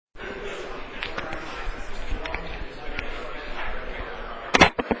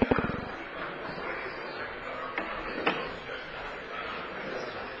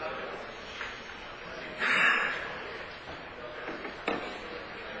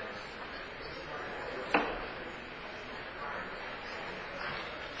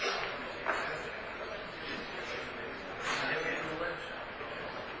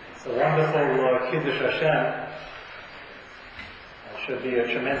wonderful Kiddush Hashem. It should be a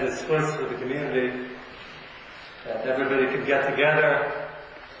tremendous fuss for the community that everybody can get together.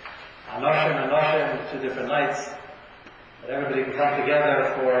 Anoshim, 2 different nights. That everybody can come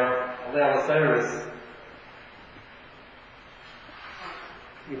together for Leil Osiris.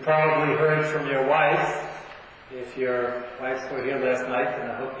 You probably heard from your wife, if your wives were here last night,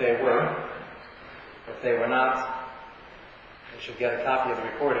 and I hope they were. If they were not, they should get a copy of the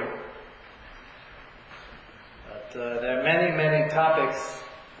recording. But there are many, many topics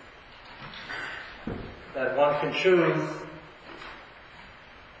that one can choose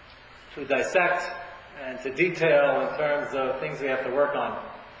to dissect and to detail in terms of things we have to work on.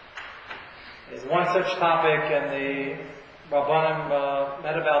 There's one such topic, and the Rabbanim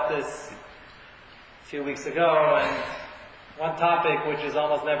met about this a few weeks ago, and one topic which is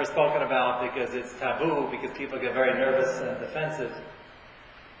almost never spoken about because it's taboo, because people get very nervous and defensive,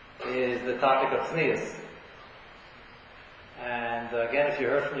 is the topic of tznius. And again, if you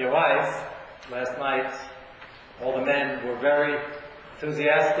heard from your wives last night, all the men were very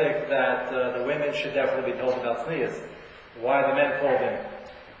enthusiastic that the women should definitely be told about tznius. Why the men called in.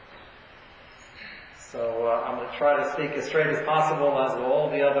 So I'm going to try to speak as straight as possible, as with all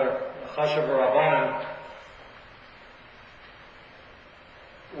the other chashav rabbanim.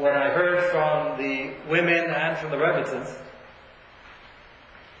 What I heard from the women and from the Rebbitzins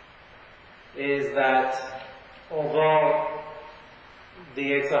is that although the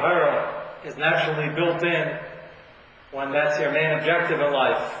Yetzer Hara is naturally built in when that's your main objective in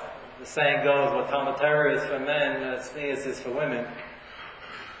life, the saying goes, what Talmud Torah is for men, tznius is for women.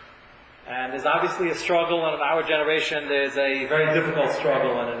 And there's obviously a struggle, and in our generation there's a very difficult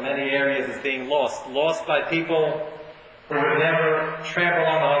struggle, and in many areas it's being lost. Lost by people who would never trample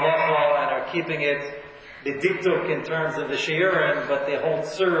on the halacha and are keeping it the diktuk in terms of the shiurim, but the whole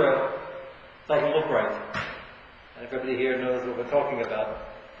surah doesn't look right. And everybody here knows what we're talking about.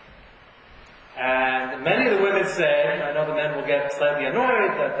 And many of the women say, I know the men will get slightly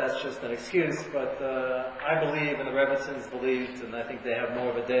annoyed that that's just an excuse, but I believe, and the Rebbitzins believed, and I think they have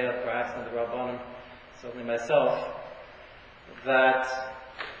more of a day perhaps than the Rabbanim, certainly myself, that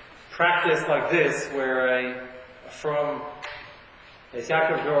practice like this, where from a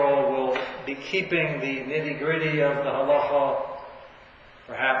Yaakov girl will be keeping the nitty-gritty of the halacha,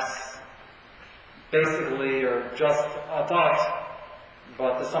 perhaps basically or just a thought,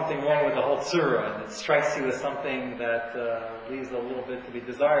 but there's something wrong with the whole surah, and it strikes you as something that leaves a little bit to be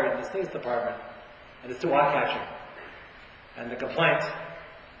desired in the States Department, and it's too eye-catching. And the complaint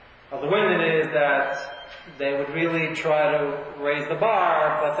of the women is that they would really try to raise the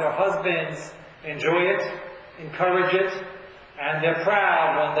bar, but their husbands enjoy it, encourage it, and they're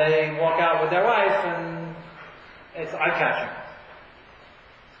proud when they walk out with their wife, and it's eye-catching.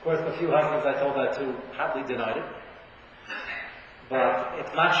 Of course, a few husbands I told that to hotly denied it. But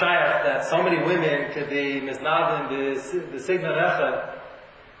it's not shayach that so many women could be misnadin the signa echad,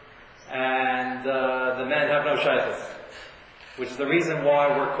 and the men have no shaychus, which is the reason why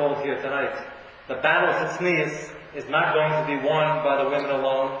we're called here tonight. The battle for tznius is not going to be won by the women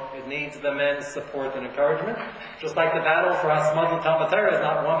alone. It needs the men's support and encouragement. Just like the battle for Hasmad and Talmud Torah is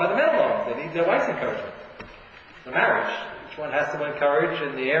not won by the men alone. They need their wife's encouragement. The marriage, each one has to encourage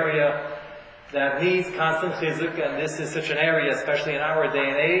in the area that needs constant chizuk, and this is such an area, especially in our day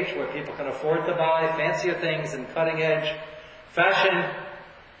and age, where people can afford to buy fancier things and cutting edge fashion.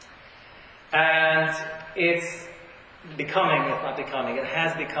 And it's becoming, if not becoming, it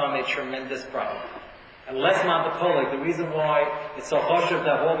has become a tremendous problem. And less monopoly, the reason why it's so choshev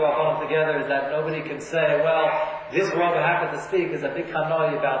that all Rabbanim together is that nobody can say, well, this Rabbi happened to speak, there's a big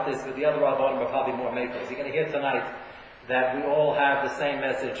kanoi about this, but the other Rabbanim are probably more makers. You're going to hear tonight that we all have the same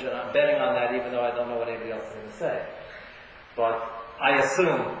message, and I'm betting on that even though I don't know what anybody else is going to say. But I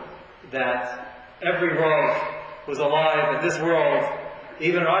assume that every Rav who's alive in this world,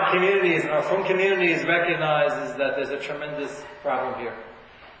 even in our communities, in our from communities, recognizes that there's a tremendous problem here.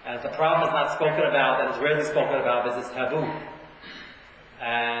 And if the problem is not spoken about, and is rarely spoken about, because it's taboo.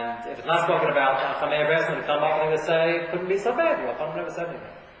 And if it's not spoken about, Chamei Rebbe's going to come up and they're going to say, it couldn't be so bad. Well, I've never said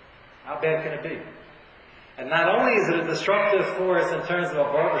anything. How bad can it be? And not only is it a destructive force in terms of a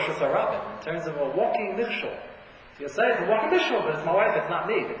bar Rishus HaRabim, in terms of a walking mikshul. So you'll say, it's a walking mikshul, but it's my wife, it's not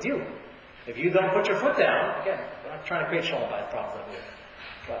me, it's you. If you don't put your foot down, again, we're not trying to create shalom bayis problems over here.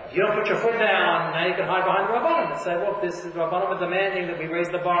 But if you don't put your foot down, now you can hide behind the Rabbanim and say, look, this is Rabbanim demanding that we raise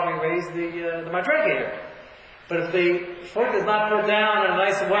the bar, we raise the madrega here. But if the foot is not put down in a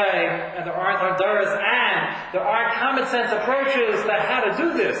nice way, and there aren't hardaras, and there aren't common sense approaches to how to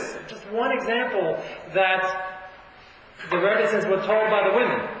do this, just one example that the Rebbitzins were told by the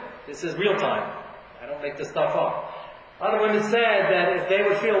women, This is real time. I don't make this stuff up. Other women said that if they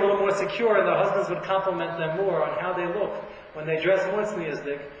would feel a little more secure, their husbands would compliment them more on how they look when they dress more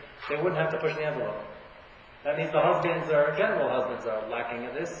tzniusdik, they wouldn't have to push the envelope. That means the husbands, or general husbands, are lacking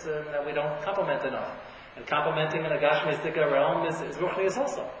in this, and that we don't compliment enough. And complimenting in a gashmistic realm is ruchnius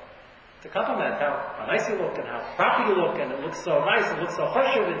also. To compliment how nice you look and how proper you look, and it looks so nice, it looks so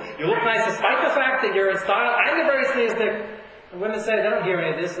chashuv, and you look nice despite the fact that you're in style and you're very tzniusdik. The women say they don't hear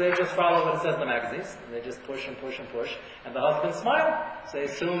any of this, they just follow what it says in the magazines, and they just push and push and push, and the husbands smile. So they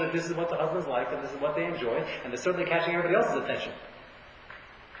assume that this is what the husbands like, and this is what they enjoy, and they're certainly catching everybody else's attention.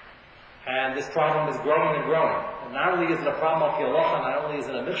 And this problem is growing and growing. And not only is it a problem of Yalocha, not only is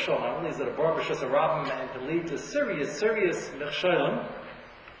it a michshol, not only is it a barbashus, a rabbim, and can lead to serious, serious michsholim,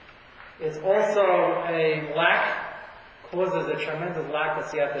 it's also a lack, causes a tremendous lack of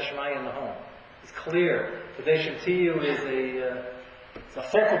siyata shmaya in the home. It's clear. Today's Tiyu is it's a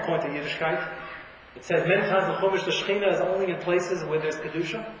focal point of Yiddishkeit. It says, many times the Chumash, the Shekhinah is only in places where there's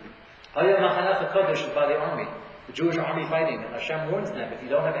Kedusha. Hayah Machanach HaKadosh is by the army. The Jewish army fighting. And Hashem warns them, if you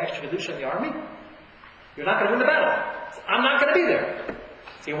don't have extra Kedusha in the army, you're not going to win the battle. So I'm not going to be there.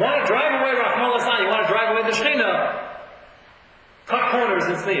 So you want to drive away Rahman Lassan, you want to drive away the Shekhinah, cut corners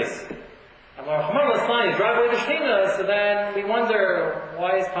in Tznius. And when Rahman Lassan, you drive away the Shekhinah, so then we wonder,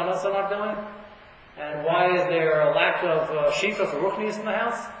 why is Panasa not going? And why is there a lack of shifa for ruchnius in the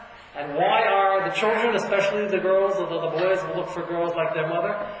house? And why are the children, especially the girls, although the boys will look for girls like their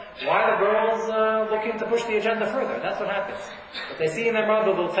mother, why are the girls looking to push the agenda further? That's what happens. If they see in their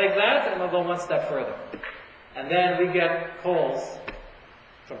mother, they'll take that and they'll go one step further. And then we get calls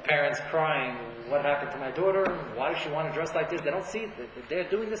from parents crying, what happened to my daughter? Why does she want to dress like this? They don't see it. They're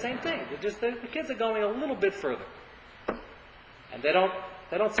doing the same thing. The kids are going a little bit further. And they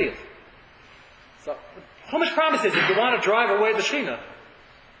don't see it. So, Chumash promises if you want to drive away the Shekhinah,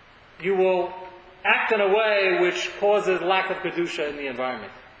 you will act in a way which causes lack of Kedusha in the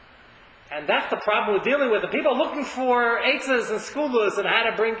environment. And that's the problem we're dealing with. The people are looking for eitzes and skulas and how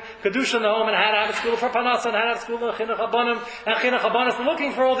to bring Kedusha in the home and how to have a school for Panas and how to have a school of Chinuch Habanim and Chinuch Habanis. They're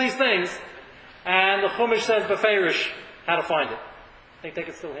looking for all these things. And the Chumash says, Beferish, how to find it. I think they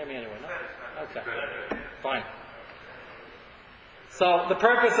can still hear me anyway, no? Okay. Fine. So the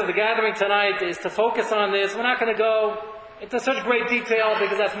purpose of the gathering tonight is to focus on this. We're not going to go into such great detail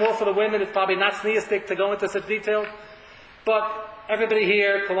because that's more for the women. It's probably not sneistic to go into such detail. But everybody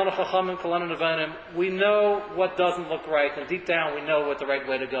here, Kolana Chachamim, Kolana Nevanim, we know what doesn't look right. And deep down we know what the right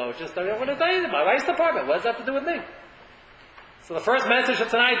way to go. It's just, what is that? My wife's department. What does that have to do with me? So the first message of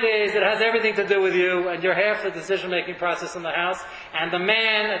tonight is it has everything to do with you and you're half the decision-making process in the house. And the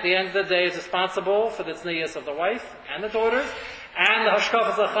man, at the end of the day, is responsible for the tznius of the wife and the daughters and the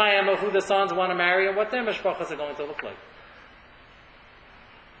hashkafas l'chaim of who the sons want to marry and what their mishpachas are going to look like.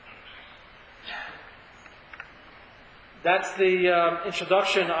 That's the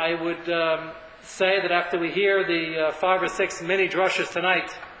introduction. I would say that after we hear the 5 or 6 mini drushes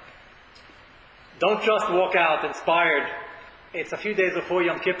tonight, don't just walk out inspired. It's a few days before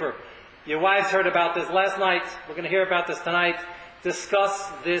Yom Kippur. Your wives heard about this last night. We're going to hear about this tonight.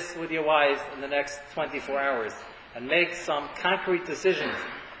 Discuss this with your wives in the next 24 hours and make some concrete decisions.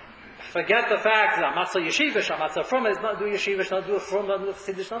 Forget the fact that I'm not so yeshivish, I'm not so from it, it's not do yeshivish, not do it from, not do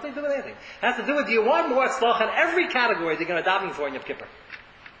chassidish, nothing to do with anything. It has to do with you want more tzlach in every category that you're going to daven for in Yom Kippur.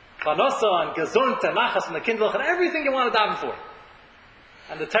 Chanosa and gesund and nachas and the kindlech and everything you want to daven for.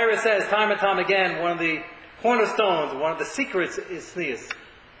 And the Torah says time and time again, one of the cornerstones, one of the secrets is tznius.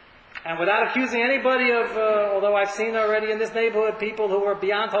 And without accusing anybody of, although I've seen already in this neighborhood people who are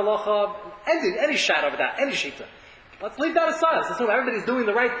beyond halacha, any shadow of that, any shita. Let's leave that aside. Let's assume everybody's doing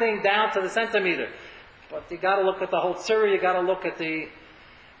the right thing down to the centimeter. But you got to look at the whole tzura. You got to look at the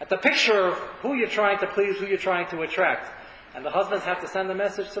picture of who you're trying to please, who you're trying to attract. And the husbands have to send a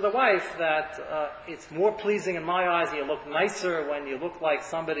message to the wife that it's more pleasing in my eyes. You look nicer when you look like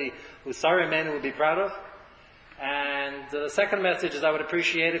somebody who sorry men would be proud of. And the second message is I would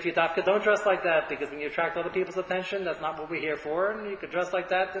appreciate if you don't dress like that, because when you attract other people's attention, that's not what we're here for. And you could dress like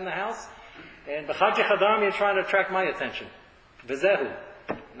that in the house. And b'chadji chadam, you're trying to attract my attention. V'zehu.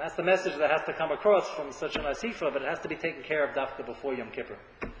 And that's the message that has to come across from such an asifa, but it has to be taken care of dafka before Yom Kippur.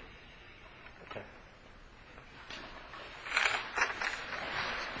 Okay.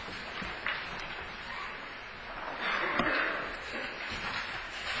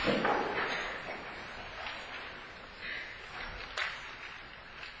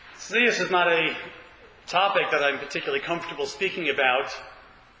 This is not a topic that I'm particularly comfortable speaking about.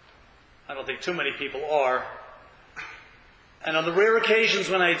 I don't think too many people are. And on the rare occasions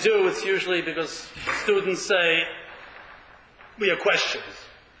when I do, it's usually because students say, we have questions.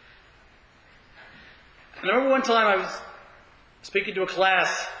 And I remember one time I was speaking to a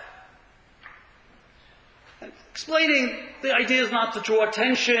class, and explaining the idea is not to draw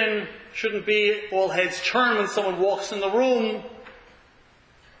attention, shouldn't be all heads turn when someone walks in the room.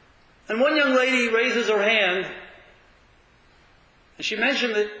 And one young lady raises her hand, and she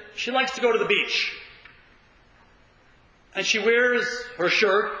mentioned that she likes to go to the beach. And she wears her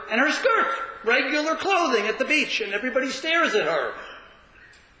shirt and her skirt, regular clothing at the beach, and everybody stares at her.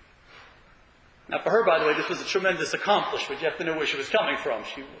 Now for her, by the way, this was a tremendous accomplishment. You have to know where she was coming from.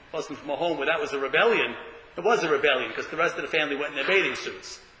 She wasn't from a home where that was a rebellion. It was a rebellion because the rest of the family went in their bathing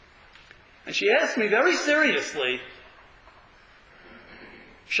suits. And she asked me very seriously,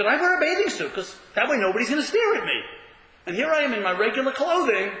 should I wear a bathing suit? Because that way nobody's going to stare at me. And here I am in my regular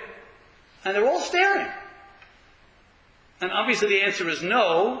clothing, and they're all staring. And obviously the answer is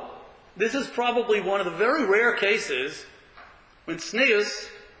no. This is probably one of the very rare cases when tznius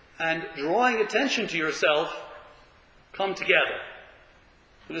and drawing attention to yourself come together.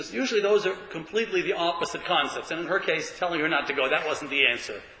 Because usually those are completely the opposite concepts. And in her case, telling her not to go, that wasn't the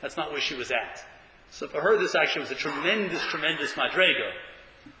answer. That's not where she was at. So for her, this actually was a tremendous, tremendous madrega.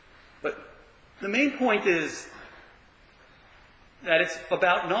 But the main point is that it's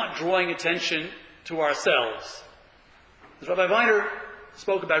about not drawing attention to ourselves. As Rabbi Weiner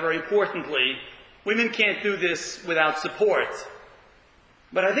spoke about very importantly, women can't do this without support.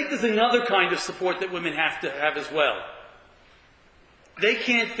 But I think there's another kind of support that women have to have as well. They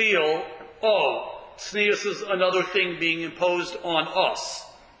can't feel, oh, tznius is another thing being imposed on us.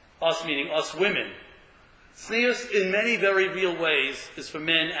 Us meaning us women. Tznius, in many very real ways, is for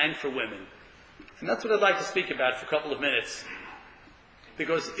men and for women. And that's what I'd like to speak about for a couple of minutes.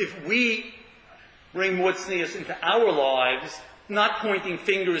 Because if we bring more tznius into our lives, not pointing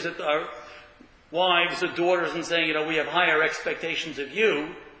fingers at our wives or daughters and saying, we have higher expectations of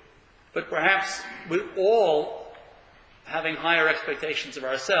you, but perhaps we're all having higher expectations of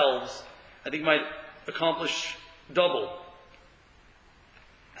ourselves, I think might accomplish double.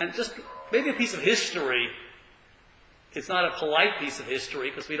 And just maybe a piece of history. It's not a polite piece of history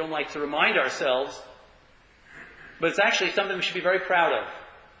because we don't like to remind ourselves, but it's actually something we should be very proud of.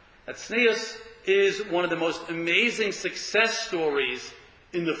 That tznius is one of the most amazing success stories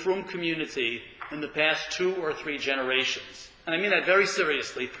in the Frum community in the past 2 or 3 generations. And I mean that very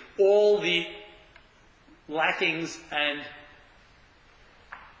seriously. All the lackings and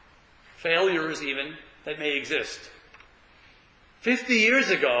failures even that may exist. 50 years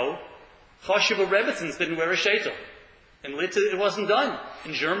ago, Choshev Rebbetzins didn't wear a sheitel. In Litta it wasn't done.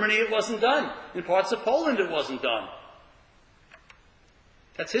 In Germany it wasn't done. In parts of Poland it wasn't done.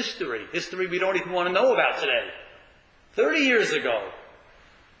 That's history. History we don't even want to know about today. 30 years ago,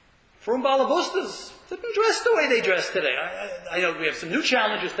 Frum Balabustas didn't dress the way they dress today. I know we have some new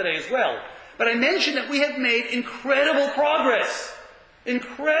challenges today as well. But I mentioned that we have made incredible progress in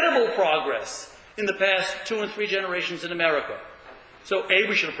the past 2 and 3 generations in America. So A,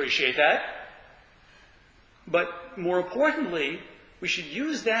 we should appreciate that. But more importantly, we should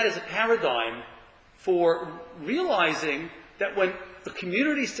use that as a paradigm for realizing that when the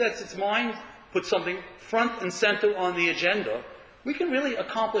community sets its mind, puts something front and center on the agenda, we can really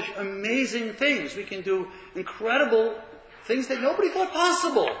accomplish amazing things. We can do incredible things that nobody thought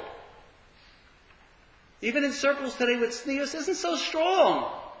possible. Even in circles today with tznius isn't so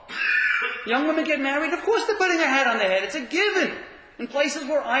strong. Young women get married, of course they're putting a hat on their head. It's a given. In places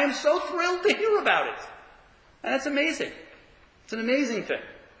where I am so thrilled to hear about it. And it's amazing. It's an amazing thing.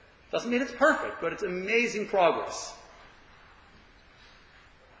 Doesn't mean it's perfect, but it's amazing progress.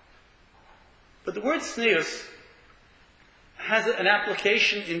 But the word tznius has an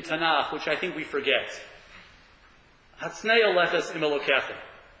application in Tanakh, which I think we forget. Hatznei aleches im Elokecha.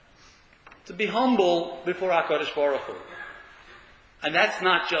 To be humble before HaKadosh Baruch Hu. And that's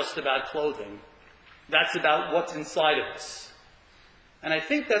not just about clothing. That's about what's inside of us. And I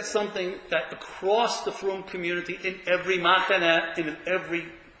think that's something that across the Frum community, in every matana, in every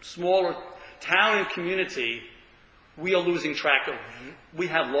smaller town and community, we are losing track of. We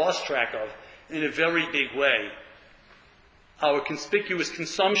have lost track of in a very big way. Our conspicuous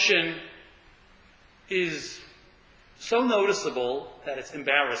consumption is so noticeable that it's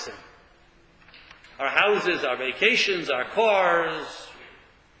embarrassing. Our houses, our vacations, our cars,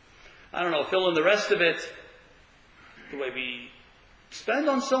 fill in the rest of it, the way we spend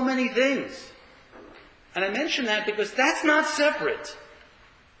on so many things. And I mention that because that's not separate.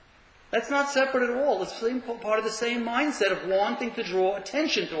 That's not separate at all. It's part of the same mindset of wanting to draw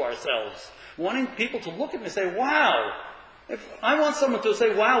attention to ourselves. Wanting people to look at me and say, wow. If I want someone to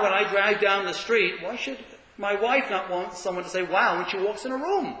say, wow, when I drive down the street, why should my wife not want someone to say, wow, when she walks in a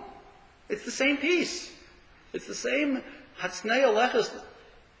room? It's the same piece. It's the same Hatznei Aleches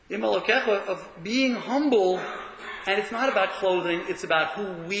Im Elokecha of being humble, and it's not about clothing, it's about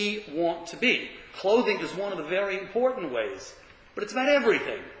who we want to be. Clothing is one of the very important ways, but it's about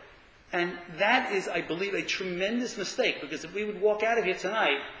everything. And that is, I believe, a tremendous mistake, because if we would walk out of here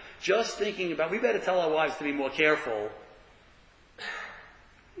tonight just thinking about, we better tell our wives to be more careful,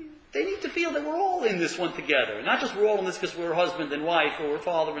 they need to feel that we're all in this one together. Not just we're all in this because we're husband and wife, or we're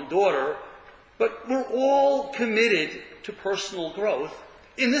father and daughter, but we're all committed to personal growth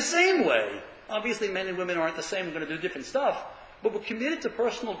in the same way. Obviously, men and women aren't the same, we're going to do different stuff, but we're committed to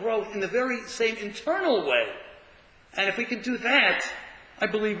personal growth in the very same internal way. And if we can do that, I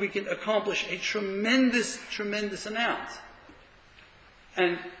believe we can accomplish a tremendous, tremendous amount.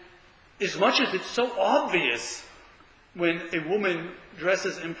 And as much as it's so obvious when a woman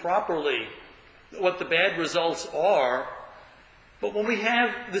dresses improperly what the bad results are, but when we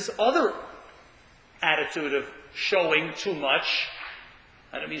have this other attitude of showing too much,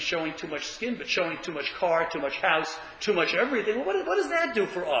 I don't mean showing too much skin, but showing too much car, too much house, too much everything, well, what does that do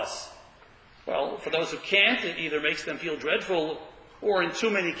for us? Well, for those who can't, it either makes them feel dreadful, or in too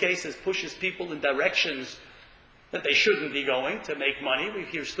many cases pushes people in directions that they shouldn't be going to make money. We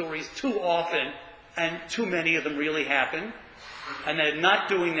hear stories too often, and too many of them really happen. And they're not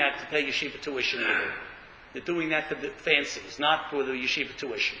doing that to pay yeshiva tuition either. They're doing that for the fancies, not for the yeshiva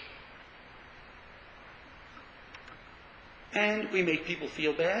tuition. And we make people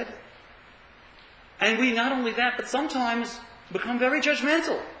feel bad. And we not only that, but sometimes become very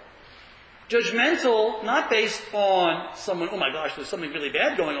judgmental. Judgmental, not based on someone, oh my gosh, there's something really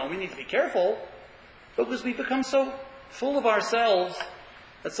bad going on, we need to be careful, but because we become so full of ourselves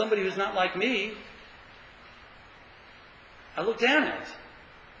that somebody who's not like me, I look down at.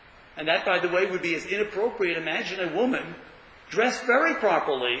 And that, by the way, would be as inappropriate. Imagine a woman dressed very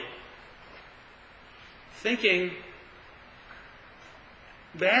properly, thinking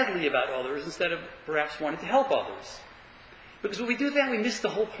badly about others instead of perhaps wanting to help others. Because when we do that, we miss the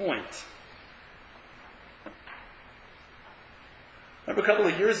whole point. Remember a couple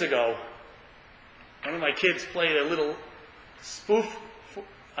of years ago, one of my kids played a little spoof,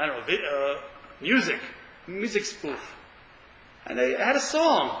 music spoof. And they had a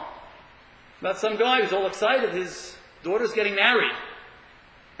song about some guy who's all excited, his daughter's getting married.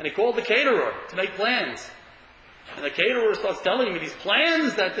 And he called the caterer to make plans. And the caterer starts telling him these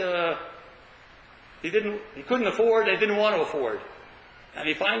plans that he couldn't afford, they didn't want to afford. And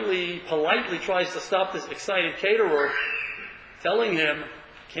he finally politely tries to stop this excited caterer, telling him,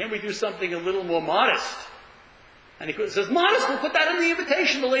 can't we do something a little more modest? And he says, modest, we'll put that in the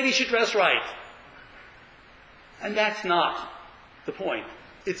invitation, the lady should dress right. And that's not the point.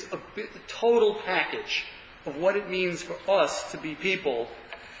 It's the total package of what it means for us to be people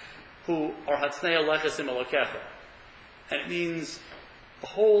who are Hatznei Aleches Im Elokecha. And it means a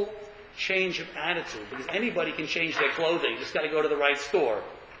whole change of attitude, because anybody can change their clothing, just got to go to the right store,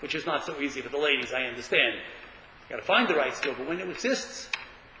 which is not so easy for the ladies, I understand. Got to find the right store, but when it exists,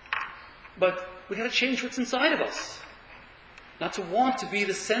 but we got to change what's inside of us. Not to want to be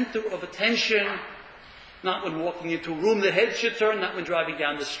the center of attention, not when walking into a room the head should turn, not when driving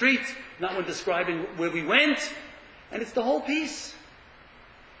down the street, not when describing where we went, and it's the whole piece.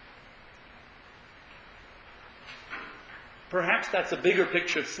 Perhaps that's a bigger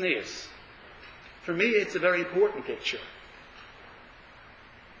picture of tznius. For me, it's a very important picture.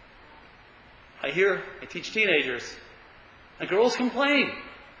 I teach teenagers, and girls complain.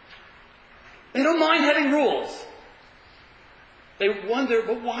 They don't mind having rules. They wonder,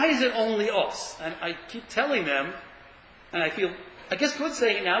 but why is it only us? And I keep telling them, and I guess good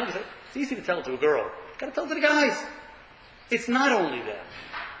saying it now, because it's easy to tell it to a girl. You've got to tell it to the guys. It's not only them.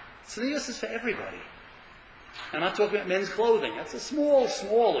 Tznius is for everybody. I'm not talking about men's clothing. That's a small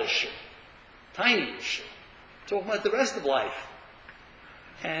issue. Tiny issue. I'm talking about the rest of life.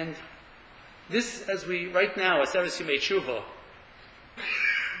 And this, right now, as Aseret Yemei Tshuva,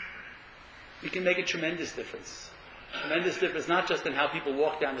 we can make a tremendous difference. Tremendous difference not just in how people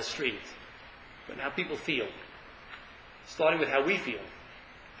walk down the street, but in how people feel. Starting with how we feel.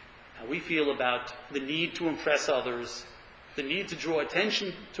 How we feel about the need to impress others, the need to draw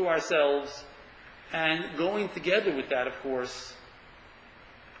attention to ourselves, and going together with that, of course,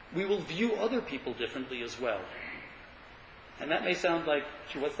 we will view other people differently as well. And that may sound like,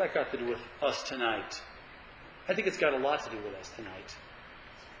 gee, what's that got to do with us tonight? I think it's got a lot to do with us tonight.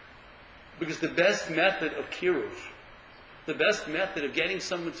 Because the best method of kiruv, the best method of getting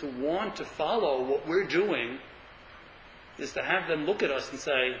someone to want to follow what we're doing, is to have them look at us and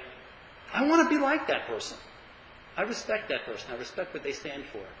say, I want to be like that person. I respect that person. I respect what they stand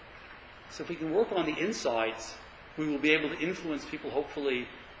for. So if we can work on the insides, we will be able to influence people, hopefully,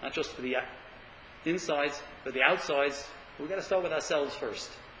 not just for the insides, but the outsides. We've got to start with ourselves first.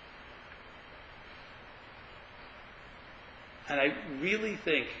 And I really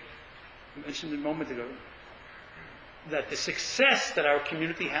think, I mentioned a moment ago, that the success that our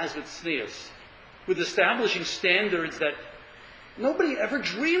community has with tznius, with establishing standards that nobody ever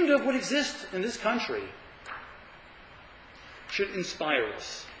dreamed of would exist in this country, should inspire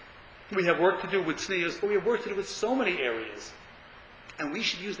us. We have work to do with tznius, but we have work to do with so many areas. And we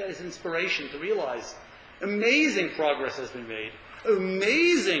should use that as inspiration to realize amazing progress has been made,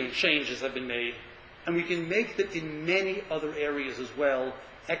 amazing changes have been made, and we can make them in many other areas as well,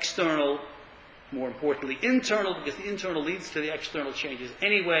 external, more importantly internal, because the internal leads to the external changes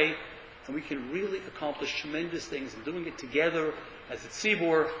anyway, and we can really accomplish tremendous things, and doing it together as a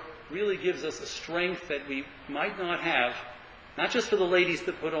tzibur really gives us a strength that we might not have, not just for the ladies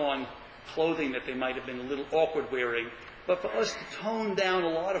that put on clothing that they might have been a little awkward wearing, but for us to tone down a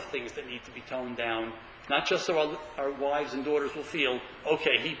lot of things that need to be toned down, not just so our wives and daughters will feel,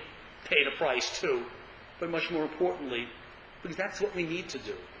 okay, he paid a price too, but much more importantly, because that's what we need to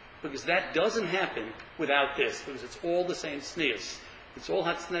do. Because that doesn't happen without this, because it's all the same tznius. It's all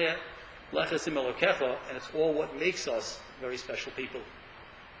hatzneah, lechesim elokecha, and it's all what makes us very special people.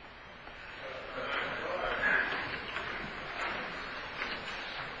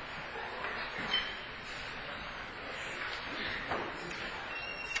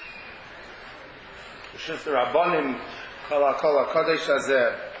 The Rabbanim Kol HaKadosh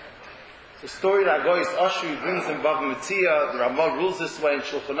Hazeh. The story that Goyis Ashri brings in Bava Metzia, the Rambam rules this way in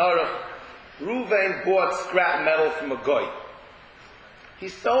Shulchan Aruch. Ruvain bought scrap metal from a goy. He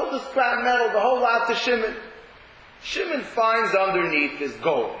sold the scrap metal, the whole lot, to Shimon. Shimon finds underneath is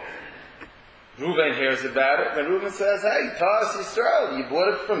gold. Ruvain hears about it, and Ruvain says, hey, Taras Yisrael, you bought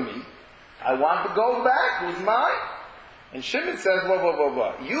it from me. I want the gold back, it was mine. And Shimon says,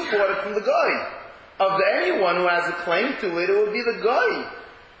 whoa. You bought it from the goy. Of anyone who has a claim to it, it would be the goy.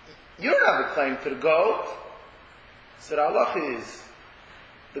 You don't have a claim to the gold. So the halacha is,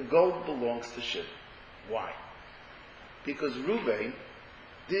 the gold belongs to Shimon. Why? Because Reuben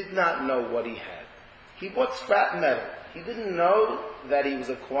did not know what he had. He bought scrap metal. He didn't know that he was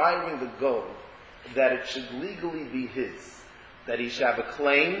acquiring the gold, that it should legally be his, that he should have a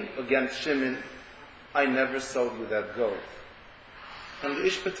claim against Shimon, I never sold you that gold. And the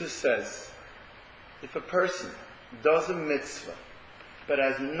Ishbita says, if a person does a mitzvah, but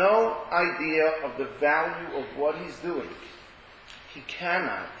has no idea of the value of what he's doing, he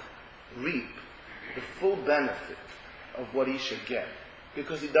cannot reap the full benefit of what he should get.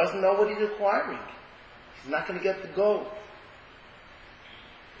 Because he doesn't know what he's acquiring. He's not going to get the gold.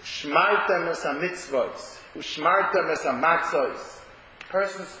 Shmartem es ha-mitzvos, ushmartem es ha-matzos. A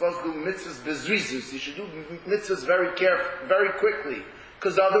person is supposed to do mitzvahs bezrizus. He should do mitzvahs very quickly.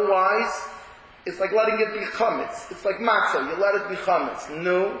 Because otherwise, it's like letting it be chametz. It's like matzah. You let it be chametz.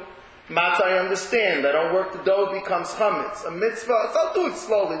 No. Matzah, I understand. I don't work the dough, it becomes chametz. A mitzvah, I'll do it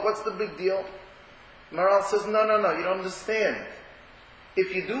slowly. What's the big deal? Maral says, no. You don't understand.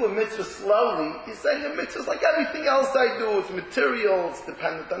 If you do a mitzvah slowly, he's saying a mitzvah is like everything else I do. It's material, it's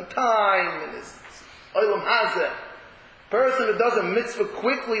dependent on time, and it's olam hazeh. Person who does a mitzvah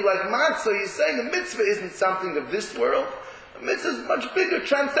quickly like matzah, he's saying a mitzvah isn't something of this world. A mitzvah is much bigger,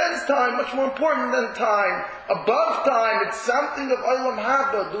 transcends time, much more important than time, above time. It's something of olam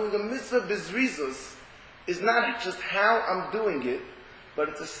haba. Doing a mitzvah bizrizus is not just how I'm doing it, but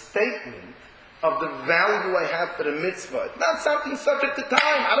it's a statement of the value I have for the mitzvah. It's not something subject to time.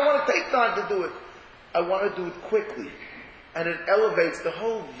 I don't want to take time to do it. I want to do it quickly. And it elevates the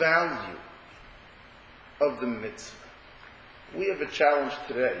whole value of the mitzvah. We have a challenge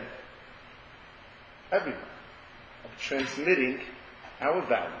today, everyone, of transmitting our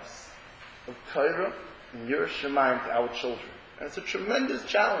values of Torah and Yiras Shamayim to our children. And it's a tremendous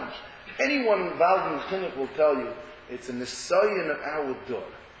challenge. Anyone involved in chinuch will tell you it's a nisayon of our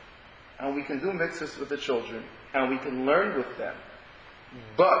daughter. And we can do mitzvahs with the children, and we can learn with them.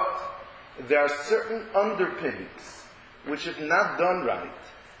 But there are certain underpinnings which, if not done right,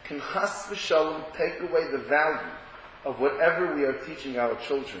 can chas v'shalom take away the value of whatever we are teaching our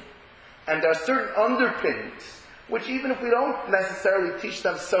children. And there are certain underpinnings which, even if we don't necessarily teach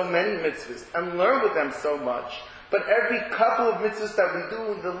them so many mitzvahs and learn with them so much, but every couple of mitzvahs that we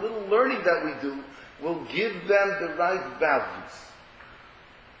do, the little learning that we do, will give them the right values.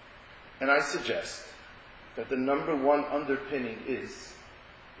 And I suggest that the number one underpinning is,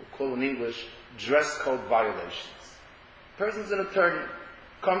 we'll call in English, dress code violations. A person's an attorney,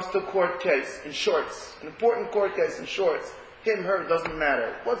 comes to a court case in shorts, an important court case in shorts, him, her, doesn't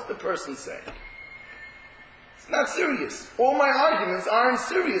matter. What's the person saying? It's not serious. All my arguments aren't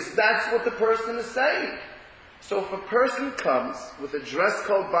serious. That's what the person is saying. So if a person comes with a dress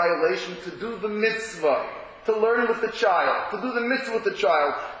code violation to do the mitzvah, to learn with the child, to do the mitzvah with the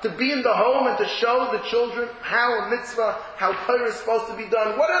child, to be in the home and to show the children how a mitzvah, how Torah is supposed to be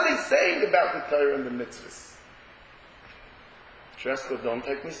done, what are they saying about the Torah and the mitzvahs? Dress code, don't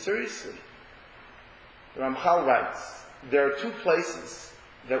take me seriously. The Ramchal writes, there are two places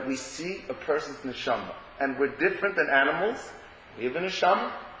that we see a person's neshama. And we're different than animals. We have a neshama.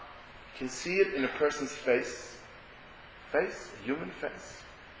 You can see it in a person's face. Face, a human face.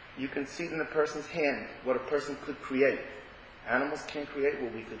 You can see it in a person's hand, what a person could create. Animals can't create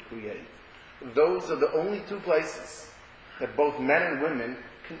what we could create. Those are the only two places that both men and women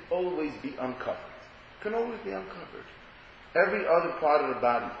can always be uncovered. Can always be uncovered. Every other part of the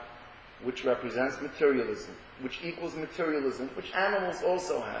body, which represents materialism, which equals materialism, which animals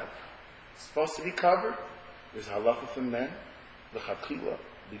also have, is supposed to be covered. There's halacha for men, the chatchila,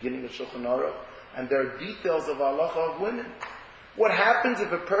 beginning of Shulchan Aruch, and there are details of halacha of women. What happens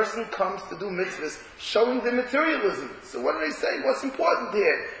if a person comes to do mitzvahs showing the materialism? So what are they saying? What's important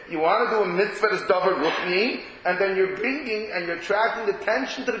here? You want to do a mitzvah that's davar ruchni, and then you're bringing and you're attracting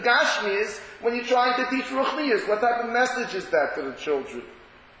attention to the gashmias when you're trying to teach ruchnias. What type of message is that to the children?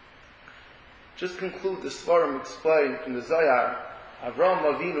 Just conclude the Svarim explained from the Zohar. Avraham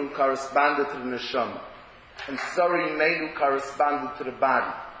Avinu corresponded to the neshama, and Sari Imeinu corresponded to the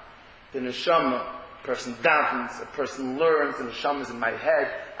body. The neshama, a person davens, a person learns, the neshama is in my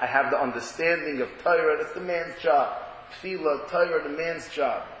head. I have the understanding of Torah. That's the man's job. Tefillah, Torah, the man's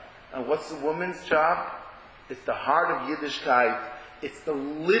job. And what's the woman's job? It's the heart of Yiddishkeit. It's the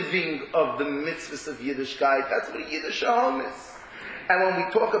living of the mitzvahs of Yiddishkeit. That's what a Yiddish home is. And when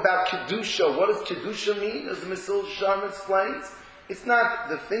we talk about Kedusha, what does Kedusha mean? As the Mesil Sharm explains, it's not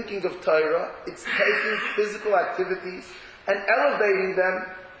the thinking of Torah, it's taking physical activities and elevating them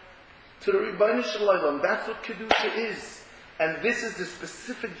to the Rebbeinu Shalom. That's what Kedusha is. And this is the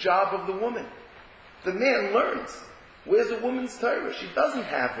specific job of the woman. The man learns. Where's a woman's Torah? She doesn't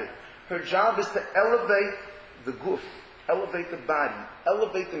have it. Her job is to elevate the guf, elevate the body,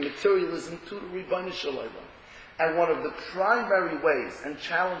 elevate the materialism to the Rebbeinu Shalom. And one of the primary ways and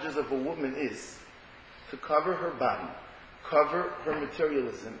challenges of a woman is to cover her body, cover her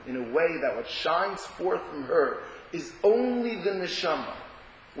materialism in a way that what shines forth from her is only the neshama.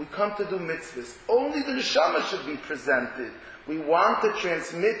 We come to do mitzvahs. Only the neshama should be presented. We want to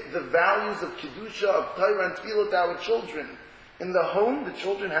transmit the values of Kedusha, of Torah and Tefillah to our children. In the home, the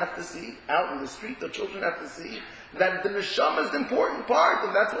children have to see. Out in the street, the children have to see that the neshama is the important part,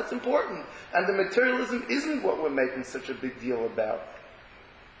 and that's what's important. And the materialism isn't what we're making such a big deal about.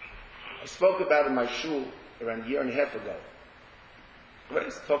 I spoke about in my shul around a year and a half ago. I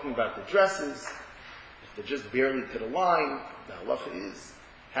was talking about the dresses. If they're just barely to the line, the halacha is,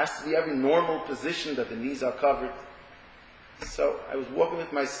 has to be every normal position that the knees are covered. So I was walking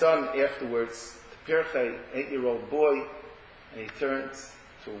with my son afterwards, to Pirchei, 8-year-old boy, and he turns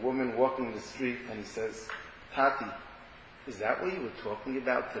to a woman walking in the street and he says, Tati, is that what you were talking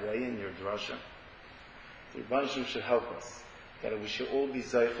about today in your drasha? The Rebbeinu Shalom should help us, that we should all be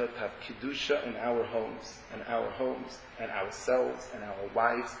zeichet to have Kedusha in our homes, and ourselves, and our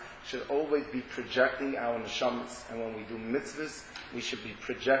wives should always be projecting our neshamas. And when we do mitzvahs, we should be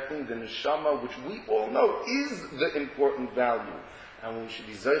projecting the neshama, which we all know is the important value. And we should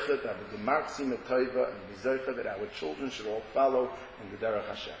be zeichet to have a gemar tzima tova, and be zeichet that our children should all follow in the derech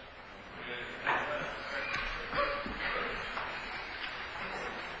Hashem.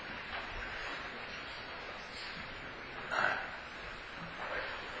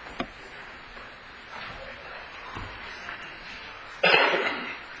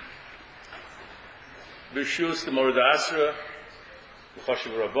 B'shus the Morda Asra,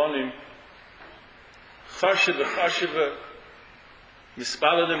 Chashiv Rabbanim, Chashiv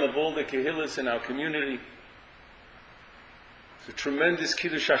Mispaladim of all the Kehillas in our community. It's a tremendous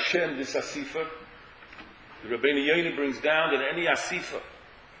Kiddush Hashem, this Asifa. The Rabbeinu Yoni brings down that any Asifa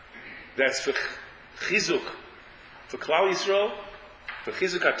that's for Chizuk, for Klal Yisrael, for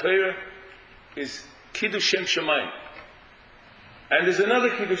Chizuk HaTorah, is Kiddush Shem Shemayim. And there's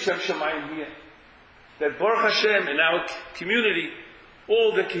another Kiddush Shem Shemayim here. That Baruch Hashem, in our community,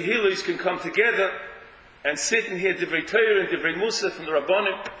 all the Kehillas can come together and sit and hear Divrei Torah and Divrei Musa from the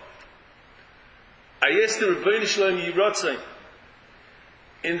Rabbanim. I asked the Rebbeinu Shalom Yiratzon,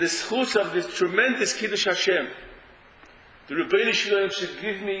 in the schus of this tremendous Kiddush Hashem, the Rebbeinu Shalom should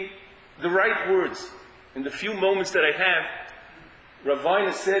give me the right words in the few moments that I have.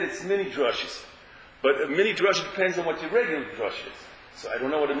 Ravina said it's many drushes. But a mini drasha depends on what your regular drasha is. So I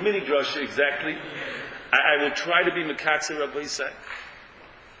don't know what a mini drasha exactly. I will try to be Mekatzer Rabbi Yisai.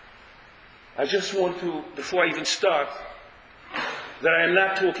 I just want to, before I even start, that I am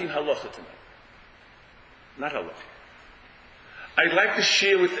not talking halacha tonight. Not halacha. I'd like to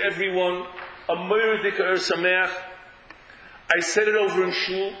share with everyone a Moedik or Sameach. I said it over in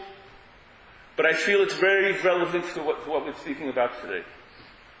Shul, but I feel it's very relevant to what we're speaking about today.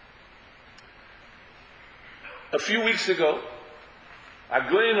 A few weeks ago,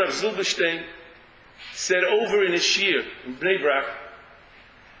 Agoyim Rav Zilberstein said over in his shir in Bnei Brak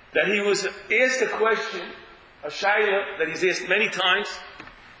that he was asked a question, a shayla that he's asked many times,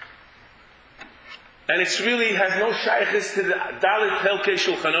 and it's really has no shaykhis to the Dalit Helkei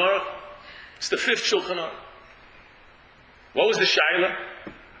Shulchan Aruch. It's the 5th Shulchan Aruch. What was the shayla?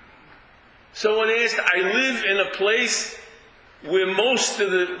 Someone asked, I live in a place where most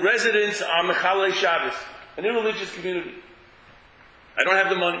of the residents are Mechalei Shabbos, an irreligious community. I don't have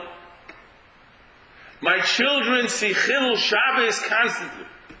the money. My children see Chilul Shabbos constantly.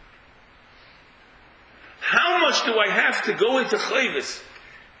 How much do I have to go into Chayvis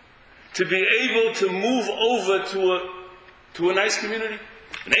to be able to move over to a nice community?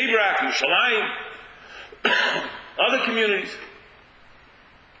 Bnei Brak, Yerushalayim, other communities.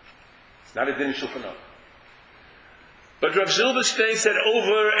 It's not a din Shulchan Aruch. But Rav Zilberstein said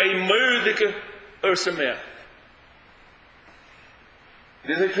over a Merdika Ursamer.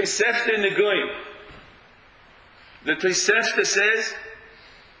 There's a Tosefta in the Goyim. The Tosefta says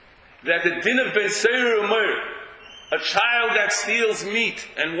that the din of Ben Seir Umar, a child that steals meat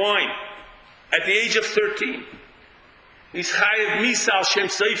and wine at the age of 13, is Chayev Misal Shem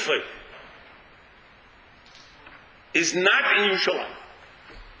Seifei, is not in Yerushalayim.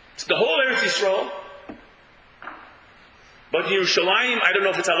 It's the whole Eretz Yisrael. But in Yerushalayim, I don't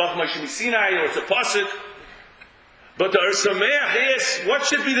know if it's Halach Moshe Sinai or it's a pasuk. But the Or Sameach asks, what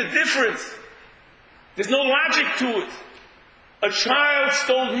should be the difference? There's no logic to it. A child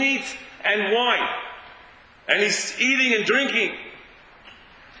stole meat and wine, and he's eating and drinking.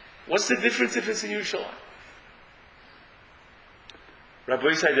 What's the difference if it's in Yerushalayim? Rabbi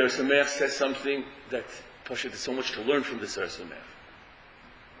Yisai, the Or Sameach says something that Pasha, there's so much to learn from this Or Sameach.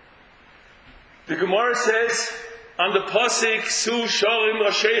 The Gemara says on the pasuk, Su Sharim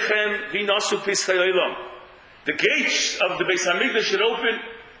Rasheichem V'Nasu Pischei Olam. The gates of the Beis Hamikdash should open.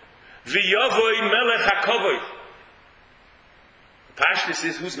 V'Yavoi Melech HaKavod. Pashtus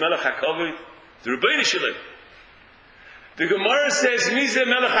is who's Melech HaKavod? The Rebbeinu Shalom. The Gemara says Mizeh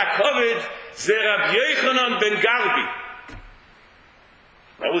Melech HaKavod Ze Rabbi Yochanan ben Garbi.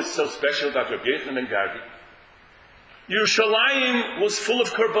 What was so special about Rabbi Yochanan ben Garbi? Yerushalayim was full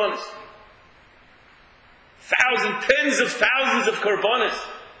of korbanos. Tens of thousands of korbanos.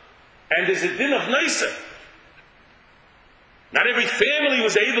 And there's a din of Neisa. Not every family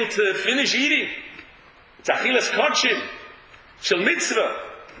was able to finish eating. It's achilas kodshim, shel mitzvah.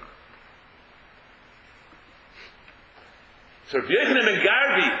 So Rabbi Yochanan ben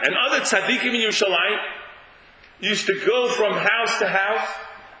Garbi and other tzaddikim in Yerushalayim used to go from house to house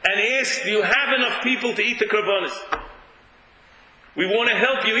and ask, do you have enough people to eat the korbanos? We want to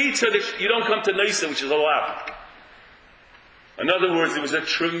help you eat so that you don't come to Neisa, which is a lot. In other words, there was a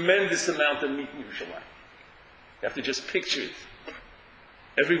tremendous amount of meat in Yerushalayim. You have to just picture it.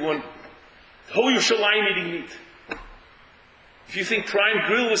 Everyone, the whole Yerushalayim eating meat. If you think Prime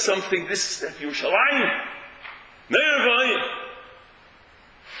Grill was something, this is Yerushalayim. Ne'er.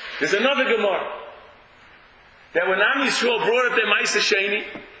 There's another Gemara. That when Am Yisrael brought up their Ma'aseh Sheni,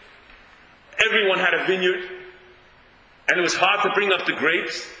 everyone had a vineyard. And it was hard to bring up the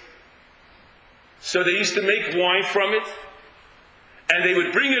grapes. So they used to make wine from it. And they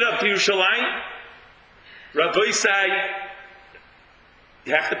would bring it up to Yerushalayim. Rabbi Yisai,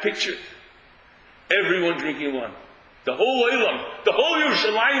 you have to picture it. Everyone drinking wine. The whole Olam, the whole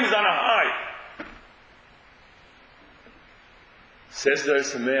Yerushalayim is on a high. Says the Or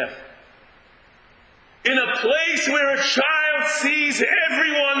Sameach. In a place where a child sees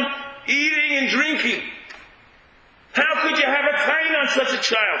everyone eating and drinking, how could you have a pain on such a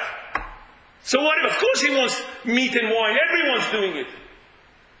child? So what? Of course he wants meat and wine. Everyone's doing it.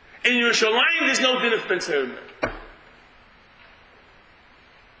 In Yerushalayim, there's no din of Ben Seir.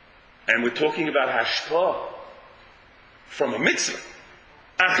 And we're talking about hashpah from a mitzvah.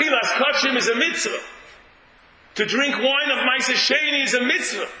 Achilas kodshim is a mitzvah. To drink wine of Ma'aseh Sheni is a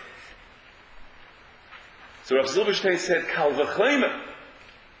mitzvah. So Rav Zilberstein said, Kal v'chomer.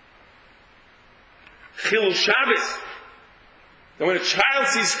 Chilul Shabbos. And when a child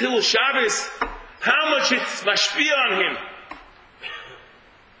sees Chilul Shabbos, how much it's mashpia on him.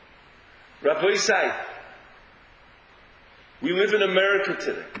 Rabbi Isai, we live in America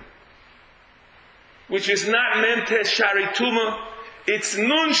today, which is not Mentes Shari Tuma, it's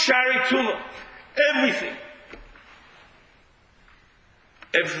Nun Shari Tuma. Everything.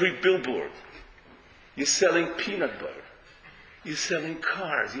 Every billboard. You're selling peanut butter. You're selling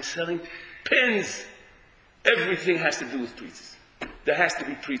cars. You're selling pens. Everything has to do with preachers. There has to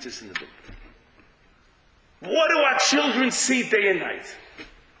be preachers in the building. What do our children see day and night?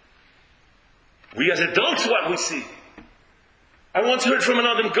 We as adults, what we see. I once heard from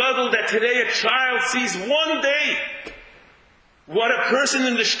another gadol that today a child sees one day what a person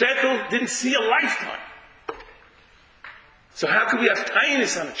in the shtetl didn't see a lifetime. So how can we have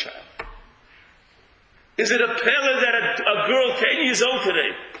kindness on a child? Is it a pella that a girl 10 years old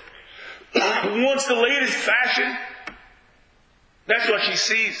today who wants the latest fashion? That's what she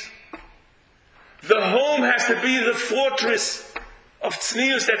sees. The home has to be the fortress of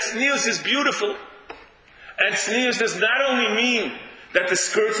tznius. That tznius is beautiful. And tznius does not only mean that the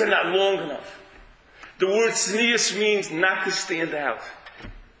skirts are not long enough. The word tznius means not to stand out.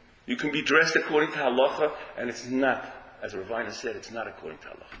 You can be dressed according to halacha, and it's not, as Ravina said, it's not according to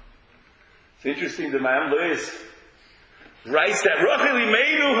halacha. It's interesting that Ma'am Lois writes that Rachel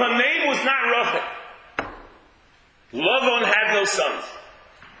Imeinu, her name was not Rachel. Lavan had no sons.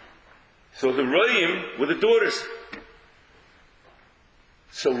 So the Royim were the daughters.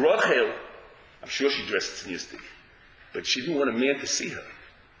 So Rachel, I'm sure she dressed tzniustic, but she didn't want a man to see her.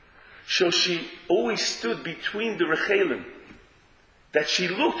 So she always stood between the Rechelim. That she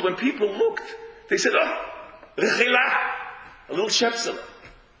looked, when people looked, they said, oh, Rechela, a little shepsel.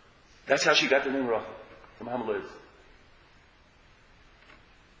 That's how she got the name Rachel, from Hamlet.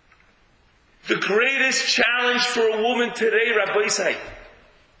 The greatest challenge for a woman today, Rabbi Isai,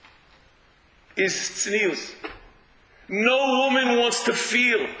 is tznius. No woman wants to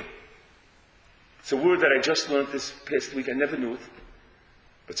feel. It's a word that I just learned this past week. I never knew it.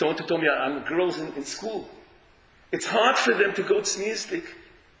 But someone told me on the girls in school. It's hard for them to go tzniustik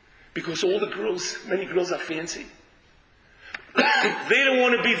because all the girls, many girls are fancy. They don't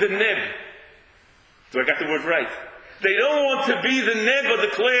want to be the neb. Do I got the word right? They don't want to be the neb of the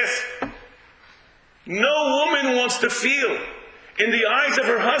class. No woman wants to feel in the eyes of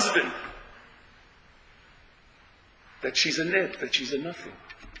her husband that she's a neb, that she's a nothing.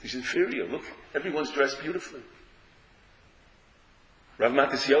 She's inferior. Look, everyone's dressed beautifully. Rav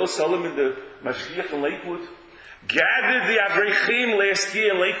Matisyahu Solomon, the Mashgiach in Lakewood, gathered the Avrechim last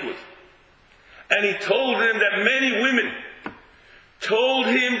year in Lakewood. And he told them that many women told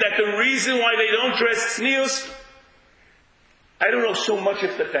him that the reason why they don't dress tznius, I don't know so much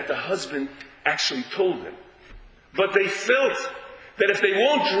if that the husband actually told them. But they felt that if they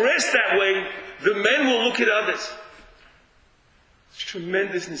won't dress that way, the men will look at others. It's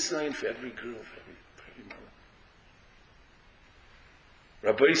tremendous nisayon for every girl, for every mother.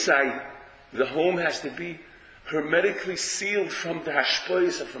 Rabbi Isai, the home has to be hermetically sealed from the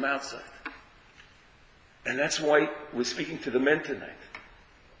hashpoyas, from outside. And that's why we're speaking to the men tonight.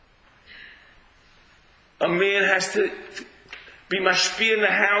 A man has to be mashpia in the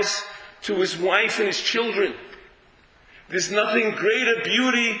house to his wife and his children. There's nothing greater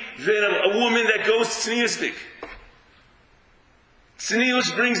beauty than a woman that goes tzniusdik.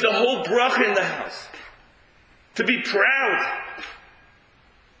 Tznius brings the whole bracha in the house. To be proud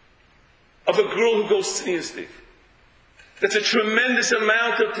of a girl who goes tzniusdik. That's a tremendous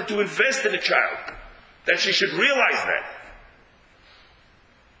amount to invest in a child. That she should realize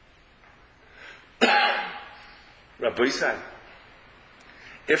that. Rabbi Isai,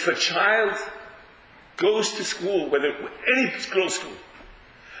 if a child goes to school, whether any girl's school,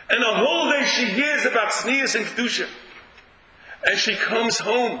 and the whole day she hears about tznius and kedusha, and she comes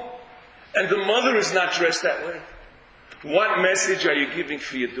home, and the mother is not dressed that way, what message are you giving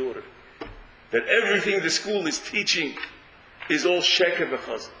for your daughter? That everything the school is teaching is all sheker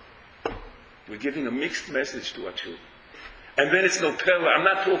v'chazan. We're giving a mixed message to our children. And then it's no pella. I'm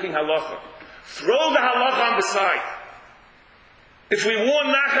not talking halacha. Throw the halacha on the side. If we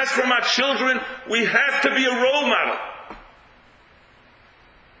want nachas from our children, we have to be a role model.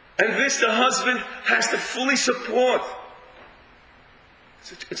 And this the husband has to fully support.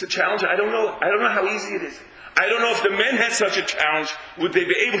 It's a challenge. I don't know how easy it is. I don't know if the men had such a challenge, would they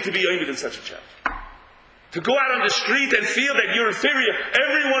be able to be young in such a challenge? To go out on the street and feel that you're inferior.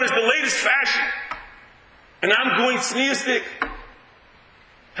 Everyone is the latest fashion. And I'm going tzniusdik.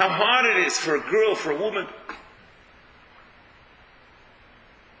 How hard it is for a girl, for a woman.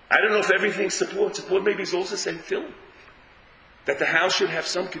 I don't know if everything supports. Support maybe is also saying film. That the house should have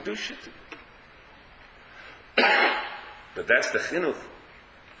some kedusha. But that's the chinuch.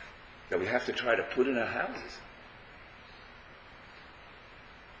 that we have to try to put in our houses.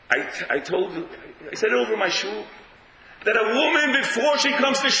 I said over my shul, that a woman before she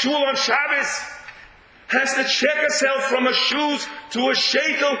comes to shul on Shabbos has to check herself from her shoes to her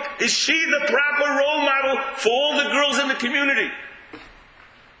shekel. Is she the proper role model for all the girls in the community?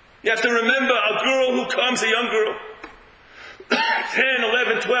 You have to remember a girl who comes, a young girl, 10,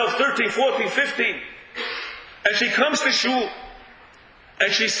 11, 12, 13, 14, 15, and she comes to shul,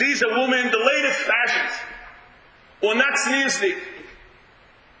 and she sees a woman in the latest fashions, or not tzniusnik,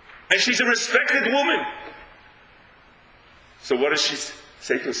 and she's a respected woman. So what does she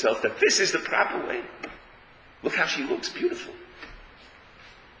say to herself? That this is the proper way. Look how she looks, beautiful.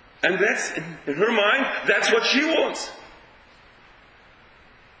 And that's, in her mind, that's what she wants.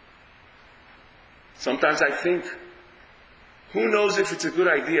 Sometimes I think, who knows if it's a good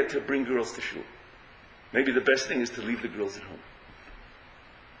idea to bring girls to shul? Maybe the best thing is to leave the girls at home.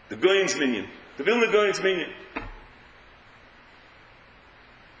 The Goyen's minion. The Vilna Goyen's minion.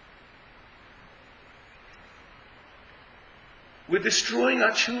 We're destroying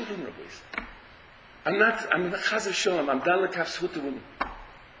our children, Rabbis. I'm not Chaz v'Shalom, I'm Dal L'Kaf Zchut the women.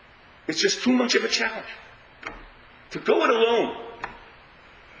 It's just too much of a challenge. To go it alone.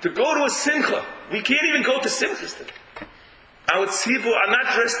 To go to a simcha. We can't even go to simchas today. Our tzibur are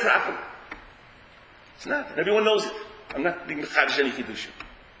not dressed properly. It's not. Everyone knows it. I'm not being mechadish any kiddushin.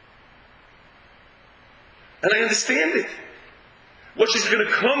 And I understand it. What, she's going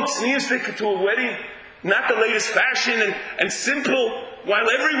to come tzniusnik to a wedding, not the latest fashion and simple, while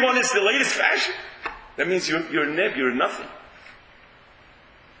everyone is the latest fashion? That means you're a neb, you're nothing.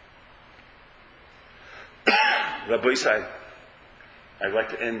 Rabbi Isai, I'd like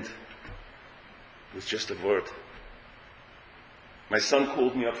to end with just a word. My son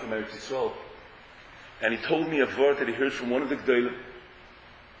called me up from Eretz Yisrael, and he told me a word that he heard from one of the Gdolim.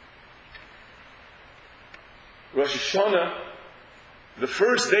 Rosh Hashanah, the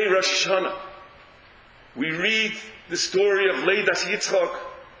first day Rosh Hashanah, we read the story of Leidas Yitzchak,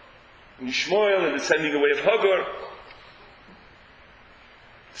 and Yishmael, and the sending away of Hagar.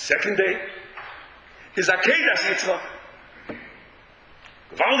 Second day is Akedas Yitzchak.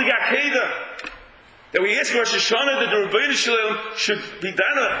 Gewaldige Akeda, that we ask Rosh Hashanah that the Rebbeinu Shalom should be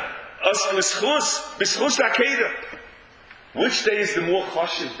done us b'schus Akeda. Which day is the more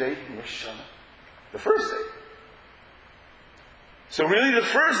chashiv day in Rosh Hashanah? The first day. So really the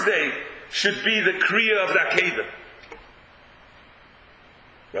first day should be the Kriya of the Akeda.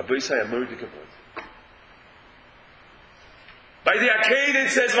 Rabbi Isai Amurdik about. By the Akeda it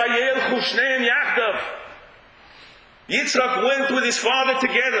says, Vayelchu shneim yachdav. Yitzchak went with his father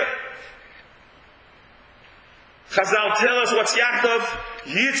together. Chazal tell us what's yachdav.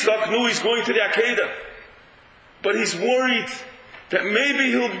 Yitzchak knew he's going to the Akeda. But he's worried that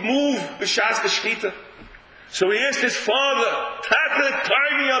maybe he'll move b'shas b'shchita. So he asked his father, Tata,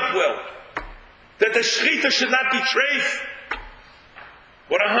 tie me up well, that the shchita should not be treif.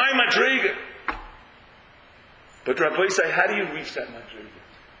 What a high madrega. But Rabbi say, how do you reach that madrega?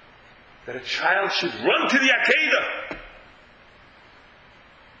 That a child should run to the Akeda.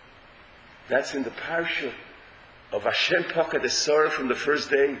 That's in the parsha of Hashem Pakad Sarah from the first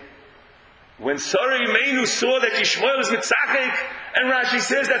day. When Sarah Imeinu saw that Yishmael is mitzachek, and Rashi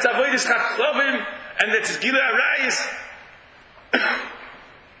says that's avodas chachavim, and that's Gila Arayis.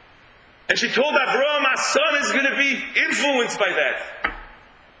 And she told Avraham, our son is going to be influenced by that.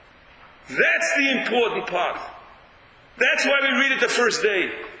 That's the important part. That's why we read it the first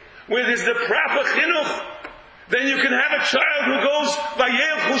day. Where there's the proper chinuch, then you can have a child who goes,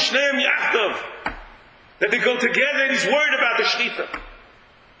 Vayelchu shneim yachdav. That they go together and he's worried about the shchita.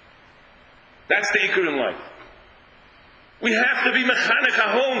 That's the ikar in life. We have to be mechanech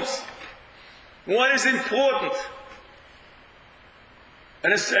our homes. What is important?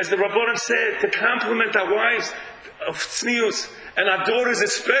 And as the Rabbanan said, to compliment our wives of tznius, and our daughters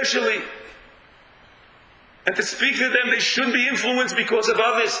especially, and to speak to them, they shouldn't be influenced because of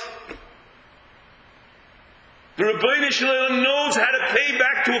others. The Rebbeinu Shalom knows how to pay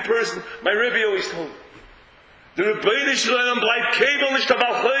back to a person. My Rebbe always told me. The Rebbeinu Shalom bleibt kabel nicht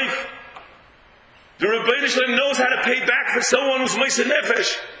dabal chayf. The Rebbeinu Shalom knows how to pay back for someone who's Meiser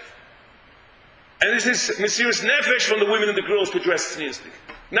Nefesh. And this is Mesiras Nefesh from the women and the girls to dress tzniusly.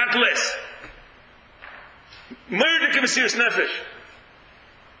 Not less. Murdik and Mesiras Nefesh.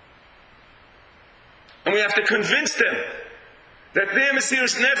 And we have to convince them that their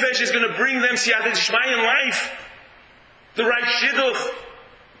Mesiras Nefesh is going to bring them Siyata D'Shmai in life. The right Shidduch,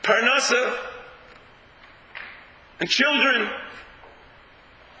 Parnasa, and children.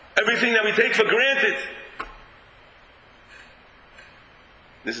 Everything that we take for granted.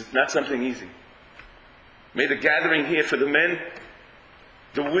 This is not something easy. May the gathering here for the men,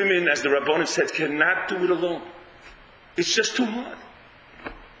 the women, as the Rabbanan said, cannot do it alone. It's just too hard.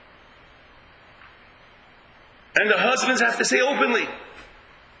 And the husbands have to say openly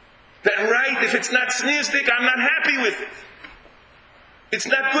that, right, if it's not sneerstik, I'm not happy with it. It's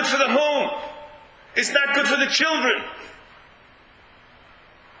not good for the home. It's not good for the children.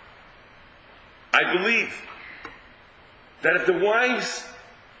 I believe that if the wives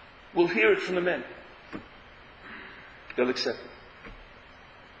will hear it from the men, they'll accept it.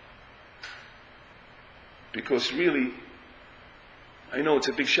 Because really, I know it's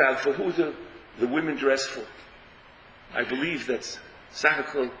a big shout for who the women dress for. I believe that's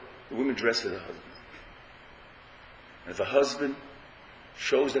Sakakol, the women dress for the husband. And if the husband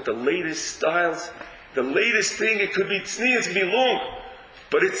shows that the latest styles, the latest thing, it could be tznius, it could be long,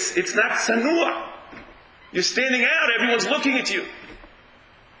 but it's not sanua. You're standing out, everyone's looking at you.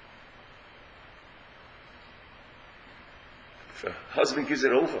 If a husband gives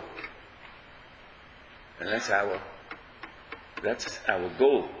it over, and that's our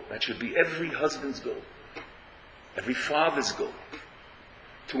goal. That should be every husband's goal, every father's goal,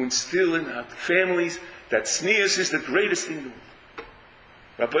 to instill in our families that tznius is the greatest thing in the world.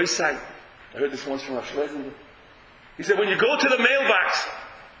 Rabbi Isai, I heard this once from Rav Schlesinger. He said, when you go to the mailbox,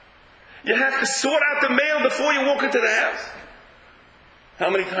 you have to sort out the mail before you walk into the house. How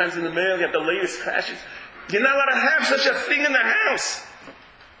many times in the mail you have the latest fashions? You're not allowed to have such a thing in the house.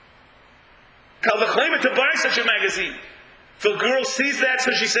 Kal v'chomer to buy such a magazine. If a girl sees that,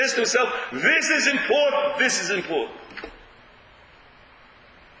 so she says to herself, this is important, this is important.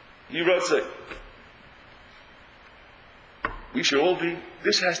 You wrote it. We should all be,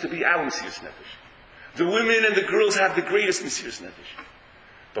 this has to be our Mesiras Nefesh. The women and the girls have the greatest Mesiras Nefesh.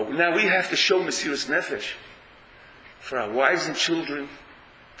 But now we have to show Mesiras Nefesh for our wives and children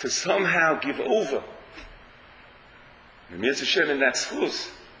to somehow give over. And Mirz Hashem in that schus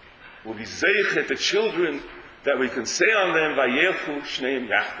will be zeichet the children that we can say on them, Vayelchu Shneim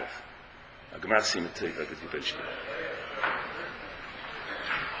Yachdav. Agmat Simetei, Agmat Yibet Shneim.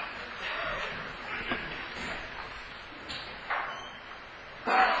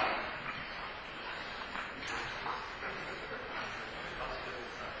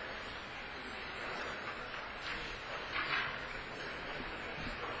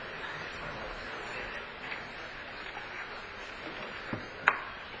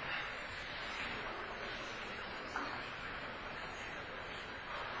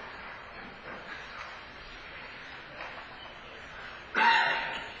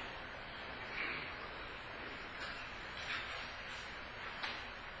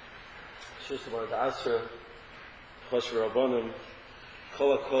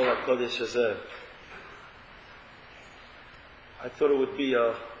 I thought it would be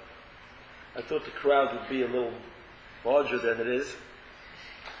I thought the crowd would be a little larger than it is,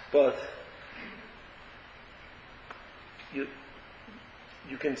 but you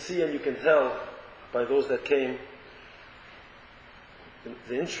can see and you can tell by those that came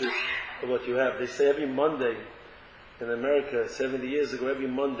the interest of what you have. They say every Monday in America, 70 years ago, every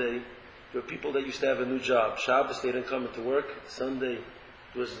Monday, there were people that used to have a new job. Shabbos, they didn't come into work. Sunday,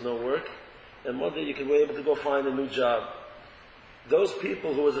 there was no work. And Monday, you were able to go find a new job. Those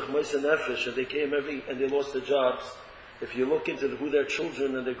people who was a chmeisa nefesh, and they came and they lost their jobs, if you look into who their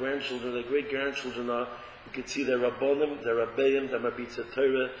children and their grandchildren, their great-grandchildren are, you can see their rabbonim, their rabbeim, their mabitza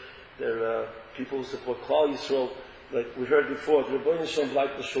Torah, their people who support Klal Yisrael. Like we heard before, the Rebbeinu Shalom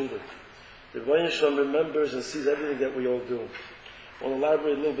like the children. The Rebbeinu Shalom remembers and sees everything that we all do. I want to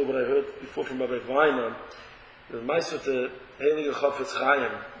elaborate a little bit what I heard before from Rabbi Weiner. The mice with the Heilige Chafetz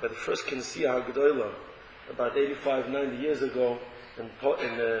Chaim, by the first Knessia HaGedolah, about 85, 90 years ago, in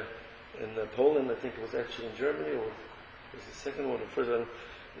Poland, I think it was actually in Germany, or it was the second one, the first one.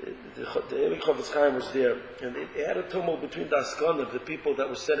 The Heilige Chafetz Chaim was there, and it had a tumult between the Askanim, the people that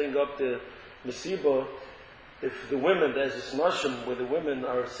were setting up the Mesiba, if the women, there's this nashim where the women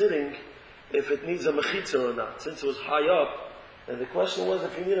are sitting, if it needs a mechitza or not. Since it was high up, and the question was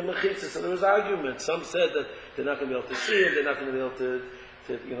if you need a mechitza, so there was argument. Some said that they're not going to be able to see it, they're not going to be able to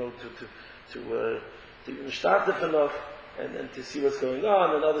start it enough, and to see what's going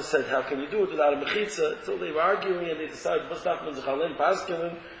on. And others said, how can you do it without a mechitza? So they were arguing, and they decided, we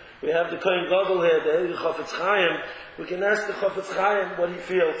have the Kohen Gadol here, the Heilige Chafetz Chaim. We can ask the Chafetz Chaim what he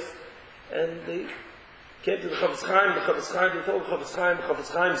feels. And they came to the Chafetz Chaim, they told the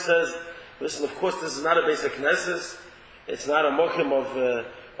Chafetz Chaim says, listen, of course this is not a basic Knesset, it's not a mokim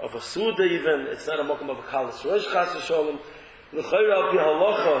of a Suda even, it's not a mokim of a Kalas Rosh Chas V'Sholem. L'chayra al pi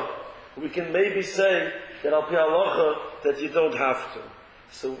halacha, we can maybe say that al pi halacha that you don't have to.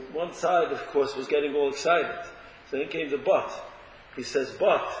 So one side, of course, was getting all excited. So then came the but. He says,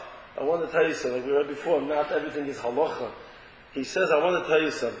 but, I want to tell you something. Like we heard before, not everything is halacha. He says, I want to tell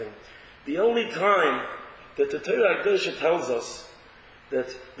you something. The only time that the Torah HaKadosh tells us that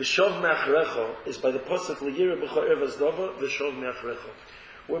V'shov me'achrecha is by the pasuk L'yira b'cha ervas dava V'shov me'achrecha.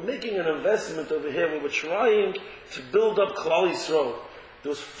 We're making an investment over here where we're trying to build up Klal Yisrael. There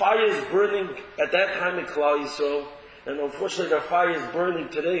was fires burning at that time in Klal Yisrael, and unfortunately there are fires burning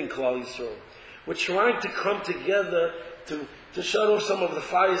today in Klal Yisrael. We're trying to come together to shut off some of the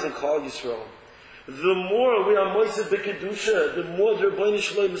fires in Klal Yisrael. The more we are moises b'kedusha, the more the Rebbeinu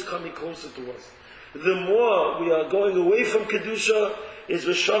Shalom is coming closer to us. The more we are going away from kedusha, is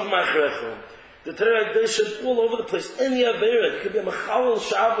v'shav ma'achrecha. The Torah HaKadosh all over the place. Any avera, it could be a mechalel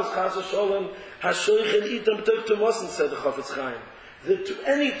Shabbos chas v'sholem hashoich and itam tov tumasin, said the Chafetz Chaim. That to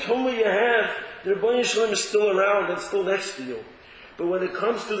any tumah you have, the Rebbeinu Shalom is still around and still next to you. But when it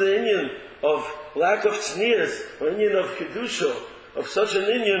comes to the inyan of lack of tznius, or inyan of kedusha, of such an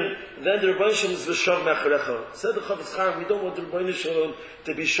inyan, then the Rebbeinu Shalom is v'shav me'achrecha. Said the Chafetz Chaim, we don't want the Rebbeinu Shalom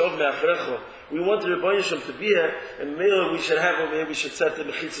to be shav me'achrecha. We want the Rebbeinu Shalom to be here, and maybe we should have over here, we should set the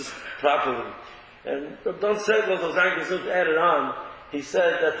mechitzas properly. And Rabban said, well, those angles to add it on, he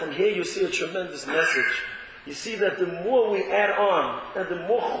said that from here you see a tremendous message. You see that the more we add on, and the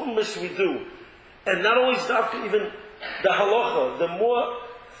more chumash we do, and not only stuff, even the halacha, the more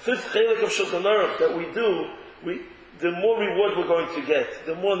fifth chelik of Shulchan Aruch that we do, the more reward we're going to get,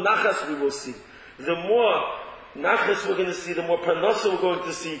 the more nachas we will see, the more nachas we're going to see, the more parnasa we're going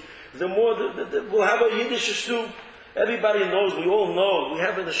to see, the more we'll have a Yiddish shtu. Everybody knows, we all know, we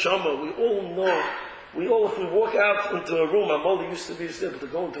have a neshama, we all know, if we walk out into a room, I'm only used to be able to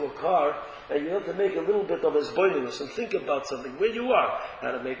go into a car, and you have to make a little bit of esboinus and think about something, where you are,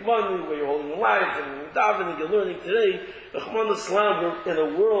 how to make money, where you're holding life, and you're davening, you're learning today. Rahman Islam, we're in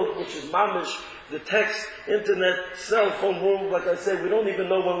a world which is mamish, the text, internet, cell phone room, like I said, we don't even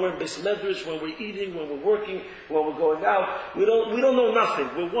know when we're in Beis Medrash, when we're eating, when we're working, when we're going out. We don't know nothing.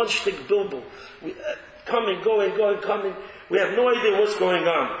 We're one shtick bilbul. Coming, going, coming. We have no idea what's going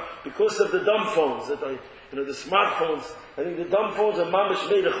on because of the dumb phones, the smartphones. I think the dumb phones are mamish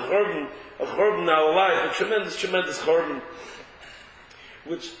made a churban in our life, a tremendous churban.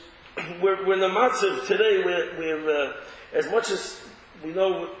 Which we're in the matzav today. We're as much as we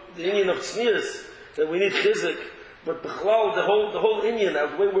know the Indian of tznius that we need chizik, but b'chlal the whole Indian, the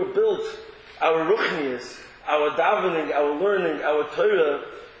way we're built, our ruchnias, our davening, our learning, our Torah,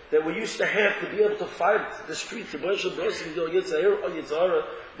 that we used to have to be able to fight the streets. We were able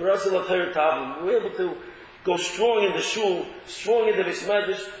to go strong in the shul, strong in the Beis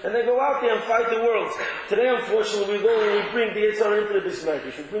Medrash, and then go out there and fight the world. Today, unfortunately, we go and we bring the Yitzhar into the Beis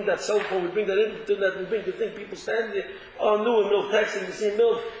Medrash. We bring that cell phone, we bring that internet, we bring the thing, people standing there, new and milk texting, you see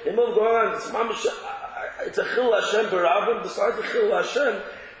milk going on. It's a chil Hashem barabim. Besides the chil Hashem,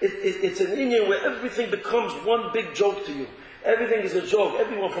 it's an inyan where everything becomes one big joke to you. Everything is a joke.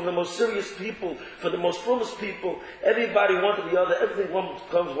 Everyone, from the most serious people, from the most foolish people, everybody one to the other, everything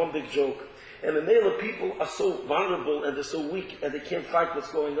becomes one big joke. And the male people are so vulnerable and they're so weak and they can't fight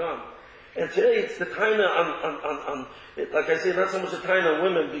what's going on. And today it's the kind on like I say, not so much the kind on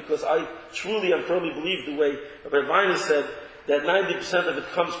women, because I truly and firmly believe the way Rabbi Weiner said that 90% of it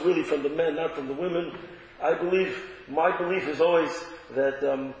comes really from the men, not from the women. My belief is always that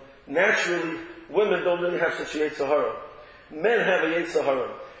naturally women don't really have such a Yetzer Hara. Men have a Yetzer Hara.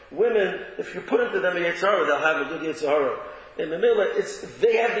 Women, if you put into them a Yetzer Hara, they'll have a good Yetzer Hara. In the middle,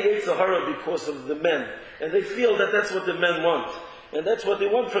 they have the Yetzer Hara because of the men, and they feel that that's what the men want, and that's what they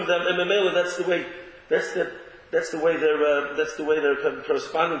want from them. And the male, that's the way they're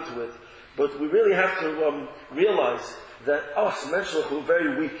corresponding to it. But we really have to realize that us, Menschlich, we're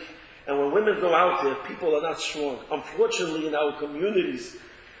very weak, and when women go out there, people are not strong. Unfortunately, in our communities,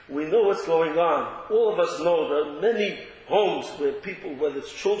 we know what's going on. All of us know there are many homes where people, whether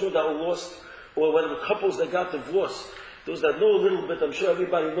it's children that were lost, or whether couples that got divorced. Those that know a little bit, I'm sure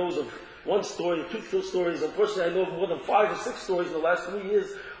everybody knows of one story, two stories. Unfortunately, I know of more than 5 or 6 stories in the last 3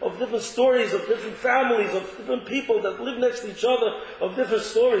 years of different stories, of different families, of different people that live next to each other, of different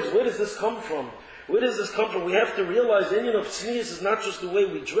stories. Where does this come from? Where does this come from? We have to realize the Indian of tznius is not just the way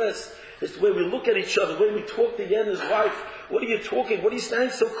we dress, it's the way we look at each other, the way we talk to Yen and his wife. What are you talking? What are you standing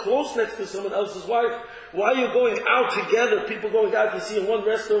so close next to someone else's wife? Why are you going out together? People going out, you see in one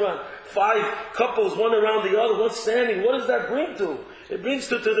restaurant, 5 couples, one around the other, one standing. What does that bring to? It brings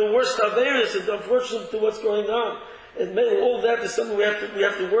to the worst averis, and unfortunately to what's going on. And all that is something we have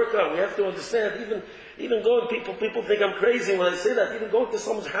to work on. We have to understand. Even going, people think I'm crazy when I say that. Even going to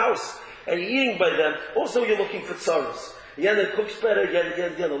someone's house and eating by them, also you're looking for tzaros. Yana cooks better,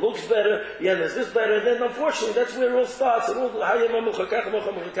 Yana looks better, Yana is this better, and then unfortunately that's where it all starts. And all, but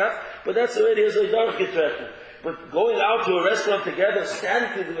that's already as a dark getreffen. But going out to a restaurant together,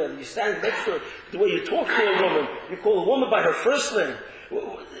 standing together, you stand next to her, the way you talk to a woman, you call a woman by her first name.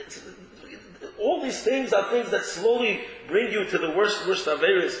 All these things are things that slowly bring you to the worst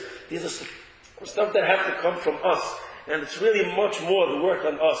averas. These are stuff that have to come from us. And it's really much more the work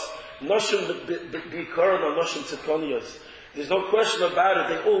on us. Noshim b'ikaron or noshim tzitkoniyos. There's no question about it.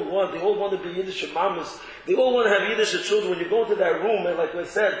 They all want to be Yiddish mamas. They all want to have Yiddish children. When you go into that room, and like I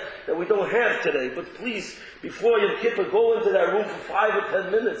said, that we don't have today, but please, before Yom Kippur, go into that room for 5 or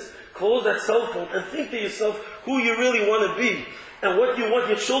 10 minutes. Close that cell phone and think to yourself who you really want to be and what you want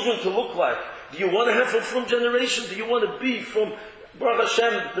your children to look like. Do you want to have from generation? Do you want to be from Baruch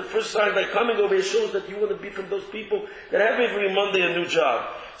Hashem? The first sign by coming over here shows that you want to be from those people that have every Monday a new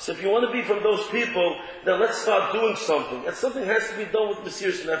job. So if you want to be from those people, then let's start doing something. And something has to be done with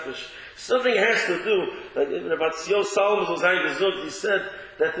Mesiras Nefesh. Something has to do. Like Rabbi Tzio Salomon was he said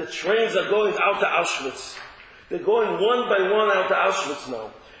that the trains are going out to Auschwitz. They're going one by one out to Auschwitz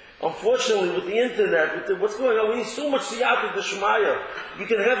now. Unfortunately, with the internet, with what's going on, we need so much siyata d'shmaya. You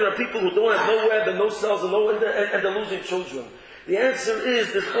can have people who don't have no web and no cells and and they're losing children. The answer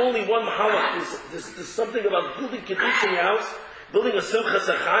is there's only one mahalach. There's something about building kiddush in your house, building a simchas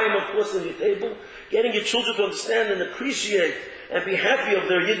achayim, of course, on your table, getting your children to understand and appreciate and be happy of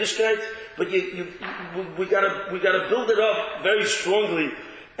their Yiddishkeit. But we gotta build it up very strongly,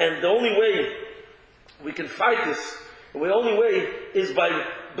 and the only way we can fight this, the only way is by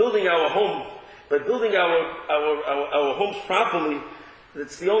building our home, by building our homes properly.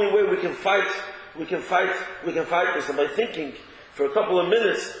 That's the only way we can fight. We can fight this, and by thinking for a couple of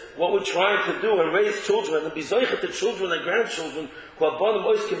minutes what we're trying to do and raise children and be zoichet to children and grandchildren who are born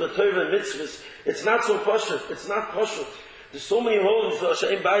oiskim b'torah and mitzvahs. It's not so pashut. It's not pashut. There's so many homes.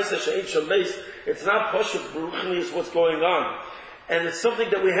 She'ein ba'isa, she'ein shameis. It's not pashut. Baruchni is what's going on, and it's something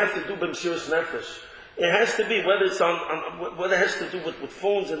that we have to do b'mesiras nefesh. It has to be, whether it's whether it has to do with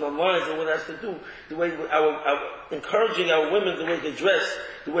phones and online, or whether it has to do the way our encouraging our women, the way they dress,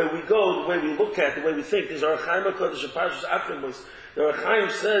 the way we go, the way we look at, the way we think. There's our Chaim HaKadosh and Parshas Akramos. The Chaim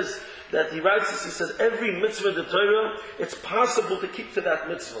says that he writes this. He says every mitzvah in the Torah, it's possible to keep to that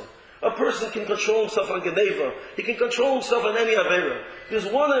mitzvah. A person can control himself on Geneva. He can control himself on any Avera. There's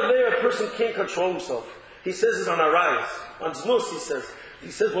one Avera a person can't control himself. He says it's on Arayos, on Znus. He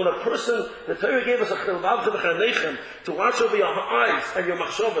says, when a person, the Torah gave us a chilvav to watch over your eyes and your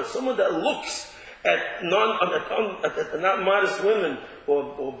machshava, someone that looks at not modest women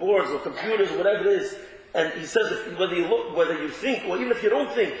or boards or computers or whatever it is, and he says whether you think or even if you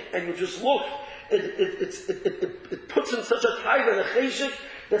don't think and you just look, it puts in such a tight and a cheshik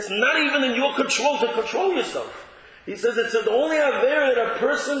that's not even in your control to control yourself. He says it's the only avera that a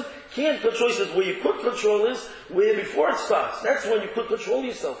person can't control. He says where you could control is where before it starts. That's when you could control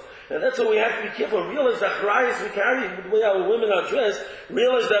yourself. And that's why we have to be careful. Realize that achrayas we carry, the way our women are dressed,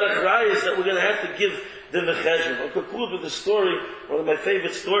 realize that achrayas that we're going to have to give the v'cheshim. I'll conclude with the story, one of my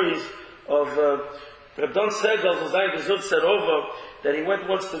favorite stories of Reb Don Segal, who Zayin Gezut said over, that he went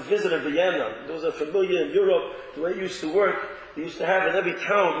once to visit in Vienna. There was a familiar in Europe, the way he used to work. They used to have in every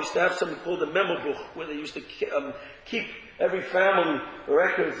town, they used to have something called a memo book, where they used to keep every family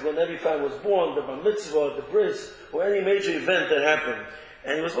records when every family was born, the bar mitzvah, the bris, or any major event that happened.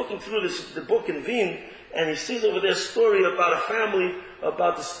 And he was looking through the book in Wien, and he sees over there a story about a family,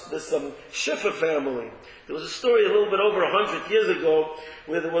 about this Schiffer family. There was a story a little bit over 100 years ago,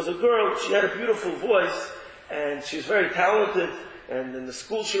 where there was a girl, she had a beautiful voice, and she was very talented, and in the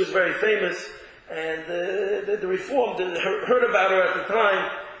school she was very famous, and the Reformed heard about her at the time,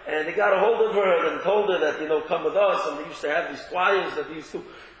 and they got a hold of her and told her that, come with us. And they used to have these choirs that they used to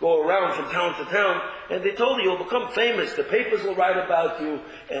go around from town to town. And they told her, you'll become famous. The papers will write about you,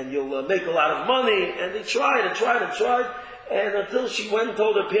 and you'll make a lot of money. And they tried and tried and tried. And until she went and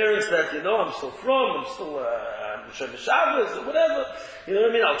told her parents that, I'm still from, I'm still Shabbos or whatever. You know what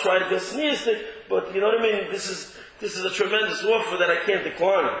I mean? I'll try to be sneeristic, but you know what I mean? This is a tremendous offer that I can't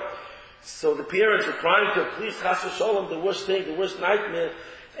decline. So the parents were crying to her, please, chas v'sholom, the worst thing, the worst nightmare.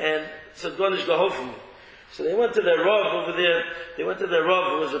 And said, Gonish geholfen. So they went to their Rav over there. They went to their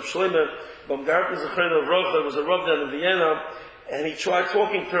Rav, who was a Shlomo Baumgarten Zechron of Rav. There was a Rav down in Vienna. And he tried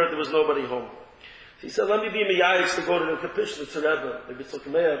talking to her. There was nobody home. So he said, let me be miyayis to go to the Kapishna Rebbe, the Yitzchak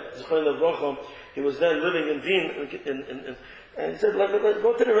Meir, Zechron of Rav. He was then living in Wien. And he said, let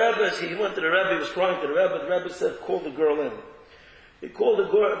go to the Rebbe. So he went to the Rebbe. He was crying to the Rebbe. The Rebbe said, call the girl in. He called the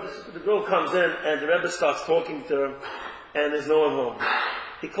girl. The girl comes in, and the Rebbe starts talking to her. And there's no one home.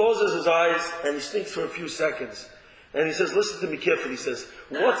 He closes his eyes and he thinks for a few seconds. And he says, listen to me carefully. He says,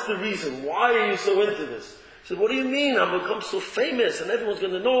 what's the reason? Why are you so into this? He said, what do you mean? I'm going to become so famous and everyone's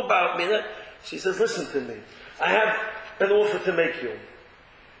going to know about me. She says, listen to me. I have an offer to make you.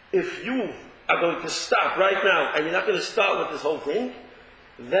 If you are going to stop right now and you're not going to start with this whole thing,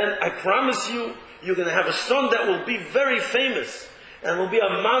 then I promise you, you're going to have a son that will be very famous and will be a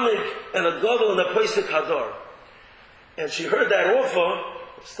manig and a gadol and a poisek hador. And she heard that offer,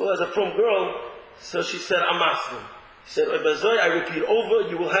 still as a from girl, so she said, I'm asking. She said, I repeat over,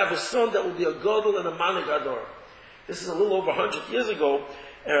 you will have a son that will be a gadol and a manig hador. This is a little over 100 years ago,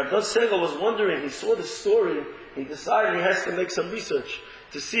 and Rabbi Segal was wondering, he saw this story, he decided he has to make some research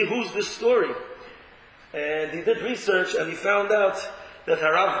to see who's this story. And he did research, and he found out that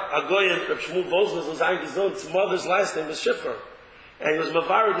Harav Agoyen, Reb Shmuel Vosner, was Eingeson's mother's last name was Schiffer. And he was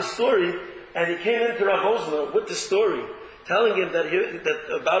Mavar the story, and he came into Rav Vosner with the story, telling him that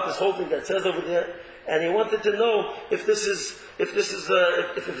about this whole thing that says over there, and he wanted to know if it's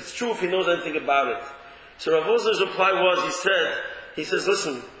true, if he knows anything about it. So Rav Vosner's reply was, he says,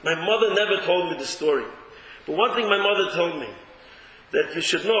 listen, my mother never told me the story. But one thing my mother told me, that you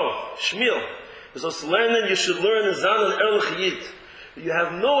should know, Shmiel, is also learning, you should learn Zan and Erlich Yid. You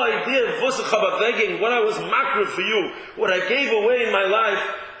have no idea what I was makro for you, what I gave away in my life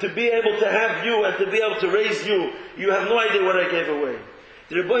to be able to have you and to be able to raise you. You have no idea what I gave away.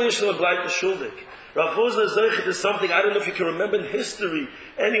 The Rebbeinu Shalom bleibt beschuldig. Rav Vosner Zeichet is something, I don't know if you can remember in history,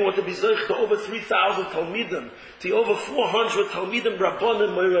 anyone to be Zeichet to over 3,000 Talmidim, to over 400 Talmidim,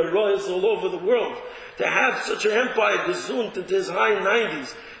 Rabbanim, Meirah Royals all over the world, to have such an empire, gesund into his high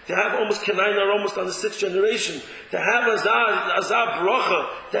 90s, to have almost Kenaina, almost on the 6th generation, to have Azar Bracha,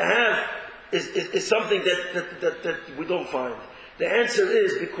 to have, is something that we don't find. The answer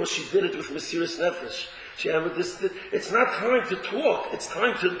is because she did it with Mesiras Nefesh. It's not time to talk, it's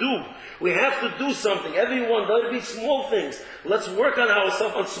time to do. We have to do something. Everyone, there'll be small things. Let's work on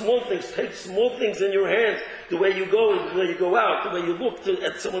ourselves on small things. Take small things in your hands. The way you go, the way you go out, the way you look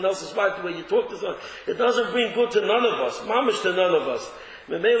at someone else's wife, the way you talk to someone. It doesn't bring good to none of us. Mamish to none of us.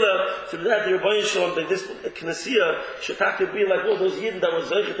 Memela, through that, the Rebbeinu Shalom, this Knessia should have to be like all those Yidden that were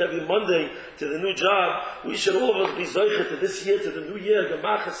Zeichet every Monday to the new job. We should all of us be Zeichet to this year, to the new year,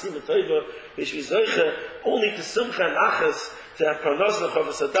 Gemach Hasim Tova. We should be Zeichet only to Simcha and Achas, to have Parnas and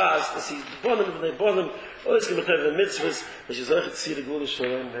Chavas Adas, to see the Bonim and the Bonim, always come to the mitzvahs, we should Zeichet to see the Gula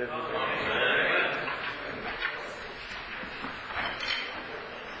Shalom.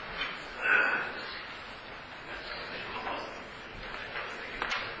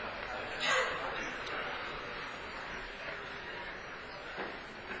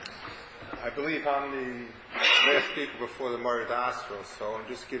 I believe I'm the last speaker before the Morid Astro, so I'm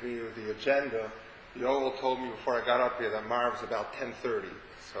just giving you the agenda. Yoel told me before I got up here that Marv's about 10:30,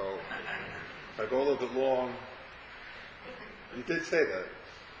 so if I go a little bit long, you did say that.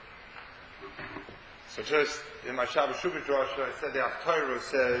 So just in my Shabbos Shuvah Drasha, I said the Haftarah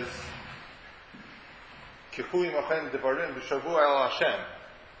says, Kichui Mochen Devarim B'Shavua El Hashem.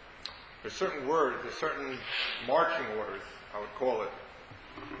 There's certain words, there's certain marching orders, I would call it,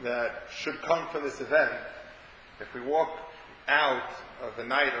 that should come from this event. If we walk out of the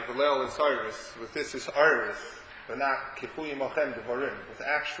night of the Leil Osiris with this is Iris, but not Kifui Mochem Devarim, with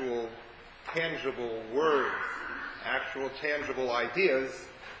actual tangible words, actual tangible ideas,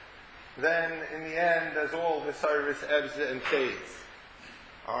 then in the end, as all the Osiris ebbs and fades.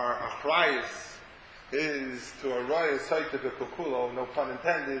 Our achrayus is to arroya saita b'kukulo, no pun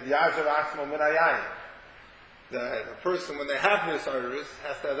intended, yazar asmo minayayin. That a person, when they have this Osiris,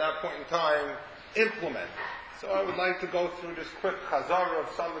 has to at that point in time implement. So I would like to go through this quick chazara of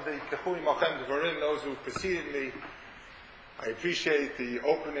some of the Kechui Mochem Devarim, those who preceded me. I appreciate the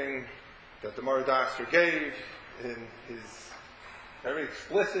opening that the Morid Asher gave in his very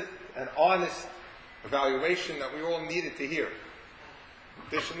explicit and honest evaluation that we all needed to hear.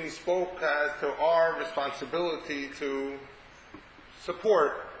 Additionally, spoke as to our responsibility to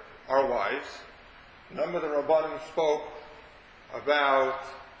support our wives. A number of the Rabbanim spoke about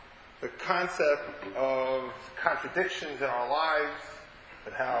the concept of contradictions in our lives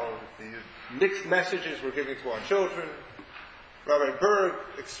and how the mixed messages we're giving to our children. Rabbi Berg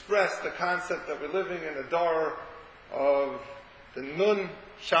expressed the concept that we're living in a door of the Nun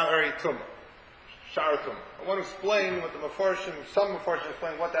Sha'ari Tumah. Sha'ar Tumah. I want to explain what the Mefarshim, some Mefarshim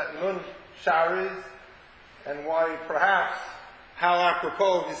explain what that Nun Sha'ar is and why perhaps how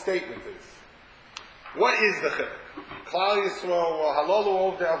apropos of his statement is. What is the chiluk? Klal Yisrael,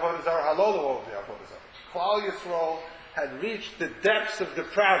 halolu ovdei avodah zarah, halolu ovdei avodah zarah. Klal Yisrael had reached the depths of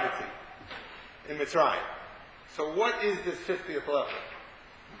depravity in Mitzrayim. So what is this 50th level?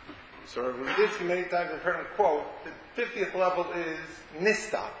 So I've read many times, I've heard him quote, the 50th level is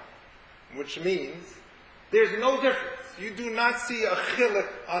nista, which means there's no difference. You do not see a chilek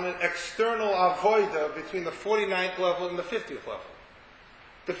on an external avoida between the 49th level and the 50th level.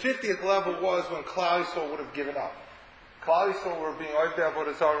 The 50th level was when Klal Yisrael would have given up. Klal Yisrael were being over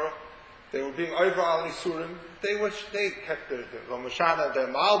Avodah Zarah. They were being over al Nisurim. They kept their Ramashana, their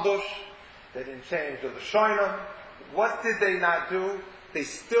Malbush. They didn't change the Lashonim. What did they not do? They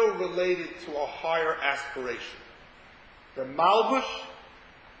still related to a higher aspiration. The Malbush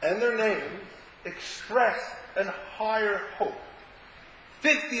and their names expressed a higher hope.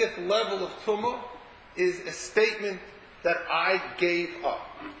 50th level of Tumah is a statement that I gave up.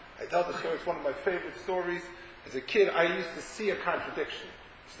 I tell the story, it's one of my favorite stories. As a kid, I used to see a contradiction.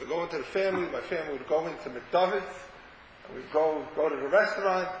 I used to go into the family, my family would go into McDonald's, and we'd go to the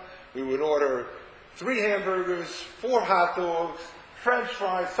restaurant, we would order 3 hamburgers, 4 hot dogs, French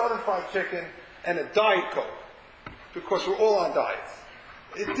fries, Southern fried chicken, and a Diet Coke. Because we're all on diets.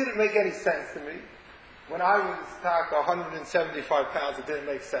 It didn't make any sense to me. When I was 175 pounds, it didn't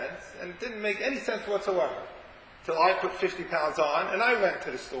make sense. And it didn't make any sense whatsoever. Till I put 50 pounds on, and I went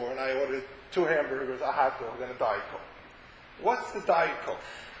to the store, and I ordered 2 hamburgers, a hot dog, and a Diet Coke. What's the Diet Coke?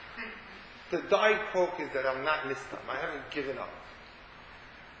 The Diet Coke is that I'm not nistam. I haven't given up.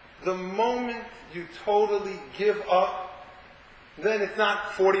 The moment you totally give up, then it's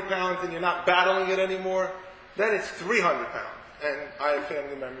not 40 pounds and you're not battling it anymore. Then it's 300 pounds. And I have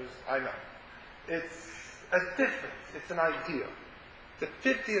family members, I know. It's a difference. It's an idea. The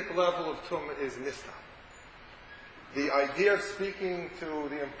 50th level of Tumah is nistam. The idea of speaking to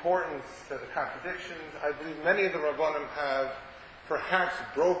the importance, to the contradictions, I believe many of the Rabbanim have perhaps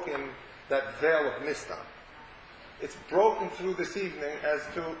broken that veil of nistam. It's broken through this evening as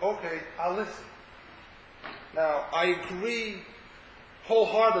to, okay, I'll listen. Now, I agree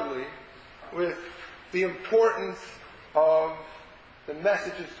wholeheartedly with the importance of the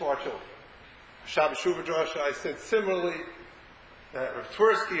messages to our children. Shabbat Shuvah Drasha, I said similarly, that Rav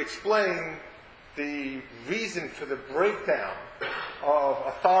Twersky explained the reason for the breakdown of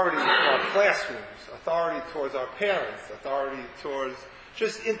authority in our classrooms, authority towards our parents, authority towards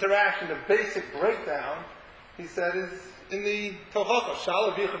just interaction, the basic breakdown, he said, is in the Tochacha,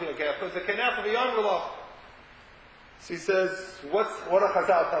 Shala Vicha V'Yagecha, the Kenecha V'Yam. So he says, what are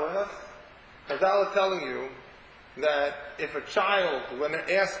Chazal telling us? Chazal are telling you that if a child, when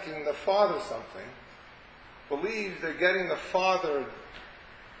they're asking the father something, believes they're getting the father's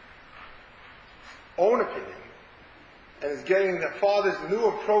own opinion, and is getting the father's new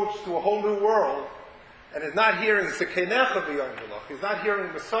approach to a whole new world, and is not hearing Sekenecha V'Yam, he's not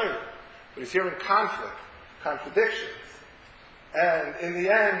hearing Messiah, but he's hearing conflict, contradictions. And in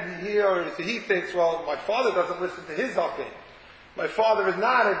the end, he thinks, well, my father doesn't listen to his opinion. My father is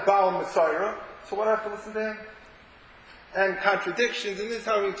not a Baal Messiah, so what do I have to listen to him? And contradictions, and this is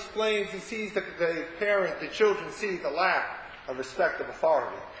how he explains, he sees the children see the lack of respect of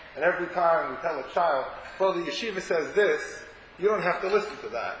authority. And every time we tell a child, well, the yeshiva says this, you don't have to listen to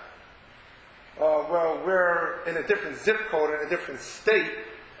that. Well, we're in a different zip code, in a different state,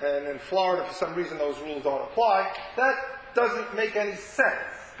 and in Florida, for some reason, those rules don't apply. That doesn't make any sense.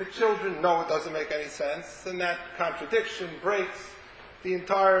 The children know it doesn't make any sense, and that contradiction breaks the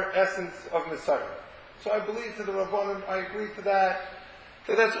entire essence of Messiah. So I believe to the Rabbanim, I agree to that.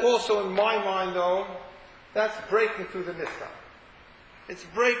 So that's also in my mind, though, that's breaking through the Nistam. It's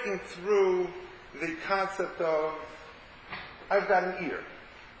breaking through the concept of, I've got an ear.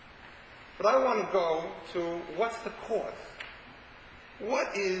 But I want to go to what's the cause?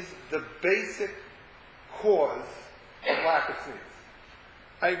 What is the basic cause of lack of sneeze?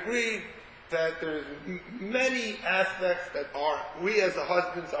 I agree that there's many aspects that we as the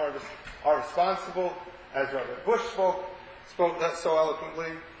husbands are responsible, as Rabbi Bush spoke that so eloquently,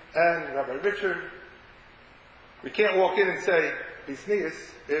 and Rabbi Richard. We can't walk in and say, be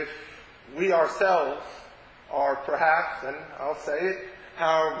sneeze, if we ourselves are perhaps, and I'll say it,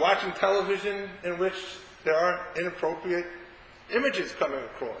 are watching television in which there are inappropriate images coming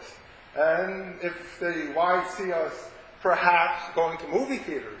across. And if the wives see us perhaps going to movie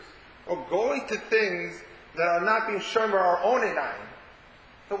theaters or going to things that are not being shomer our own einayim,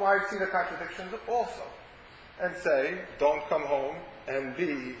 the wives see the contradictions also and say, don't come home and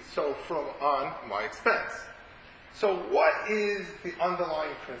be so from on my expense. So what is the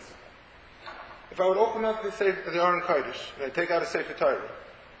underlying principle? If I would open up the Aron Kodesh and I take out a Sefer Torah,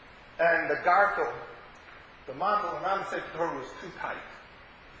 and the gartel, the mantle around the Sefer Torah was too tight,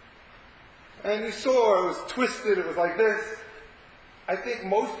 and you saw it was twisted, it was like this, I think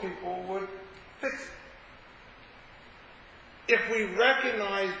most people would fix it. if we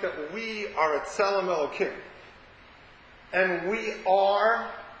recognize that we are a Tzelem Elokim, and we are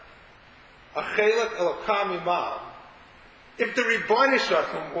a Chelek Elokam Imal, if the Rebbeinu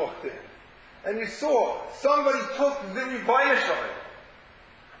Shalom walked in, and you saw somebody took the Rebbeinu Shalom,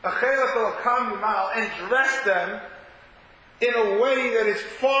 a Chelek Elokam Imal, and dressed them in a way that is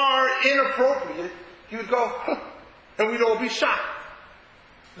far inappropriate, you would go, huh, and we'd all be shocked.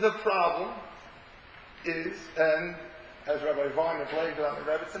 The problem is, and as Rabbi Varner blamed it on the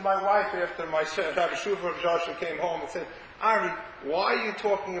Rebbe, and my wife, after my Rabbi Shuvah of Joshua came home and said, Ari, why are you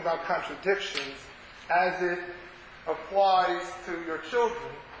talking about contradictions as it applies to your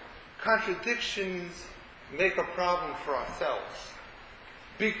children? Contradictions make a problem for ourselves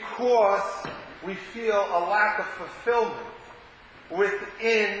because we feel a lack of fulfillment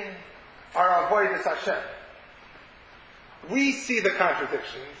within our avodas Hashem. We see the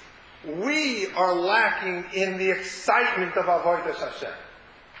contradictions. We are lacking in the excitement of avodas Hashem.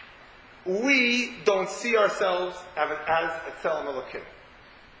 We don't see ourselves as a Tzelem Elokim.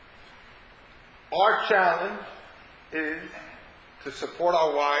 Our challenge is to support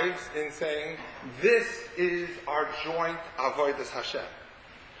our wives in saying, this is our joint avodas Hashem.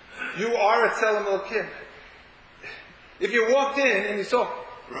 You are a Tzelem Elokim. If you walked in and you saw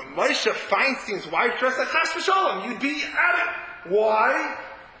Moshe Feinstein's wife dressed like Chas v'Shalom, you'd be at it. Why?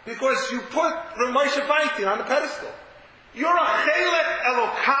 Because you put Moshe Feinstein on the pedestal. You're a Chelek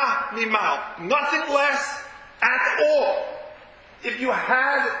Elokah Mimal, nothing less at all. If you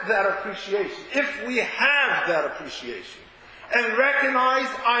have that appreciation, if we have that appreciation, and recognize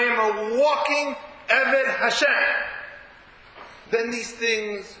I am a walking Eved Hashem, then these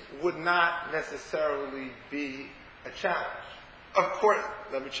things would not necessarily be a challenge. Of course,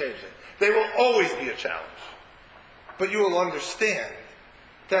 let me change it. They will always be a challenge. But you will understand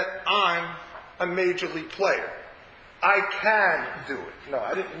that I'm a major league player. I can do it. No,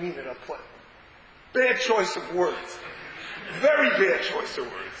 I didn't mean it a play. Bad choice of words. Very bad choice of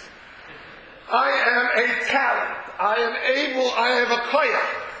words. I am a talent. I have a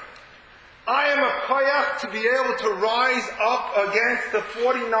koyach. I am a koyach to be able to rise up against the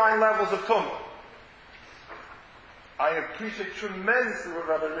 49 levels of tumah. I appreciate tremendously what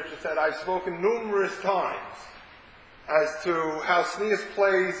Rabbi Richard said. I've spoken numerous times as to how Sneas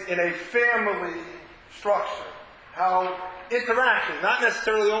plays in a family structure. How interaction, not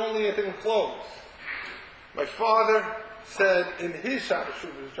necessarily only in clothes. My father said in his Shabbat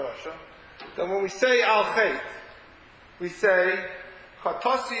Shuvah Joshua that when we say Al Chait, we say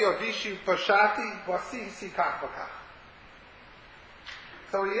Chatasi Avishi Pashati Vasi Sikach Vakach.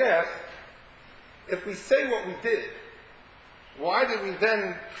 So he asked, if we say what we did, why did we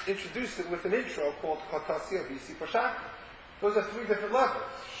then introduce it with an intro called Chatasi Avisi Pashati? Those are three different levels.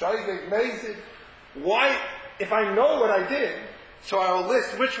 Shaygeg Mezid. Why? If I know what I did, so I will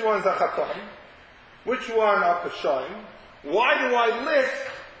list which ones are Chatam, which one are Pashayim. Why do I list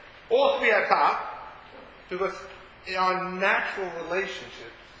all three at top? Because in our natural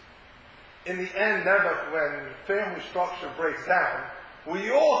relationships, in the end, never when family structure breaks down,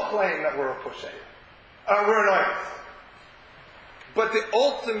 we all claim that we're a Pushay. We're an itis. But the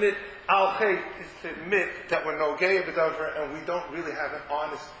ultimate al-Chet is to admit that we're no gay b'davar and we don't really have an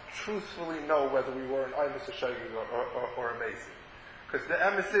honest, truthfully know whether we were an itis, a shaygi, or a mason. Because the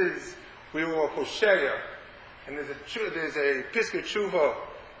emes is, we were a Pusheya, and there's a Piskei Tshuva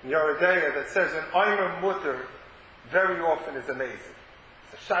in Yeridea that says an Eimer Mutter very often is amazing.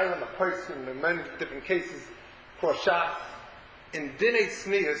 It's a Shaila, a person, in many different cases, cross Shas. In Dinei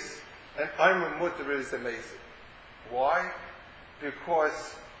Tznius, an Eimer Mutter is amazing. Why?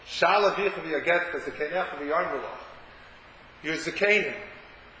 Because Shala Vicha V'Yaget, because the Kenech V'Yarmulach, you're Zakanim.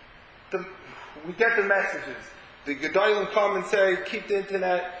 We get the messages. The Gedolim come and say, keep the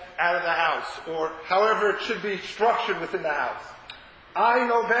internet out of the house, or however it should be structured within the house. I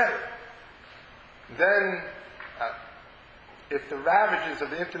know better. Then, if the ravages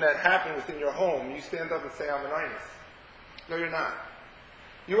of the internet happen within your home, you stand up and say, I'm an Inus. No, you're not.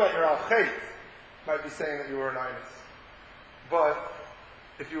 You at your Al-Chet might be saying that you were an Inus. But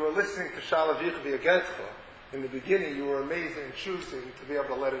if you were listening to Shalavich V'Yagetcha, in the beginning you were amazing and choosing to be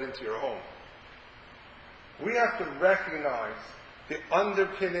able to let it into your home. We have to recognize the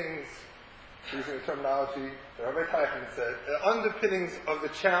underpinnings, using the terminology that Rabbi Teichman said, the underpinnings of the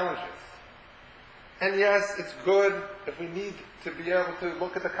challenges. And yes, it's good if we need to be able to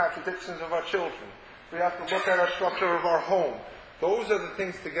look at the contradictions of our children. We have to look at our structure of our home. Those are the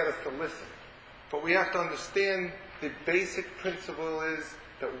things to get us to listen. But we have to understand the basic principle is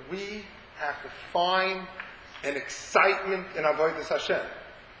that we have to find an excitement in Avodas Hashem.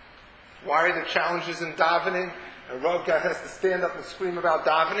 Why are there challenges in davening? a Rav has to stand up and scream about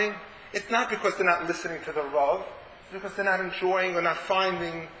davening, it's not because they're not listening to the Rav, it's because they're not enjoying or not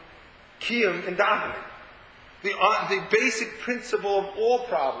finding kiyum in davening. The basic principle of all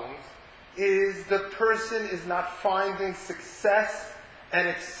problems is the person is not finding success and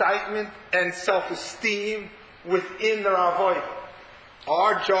excitement and self-esteem within their avodah.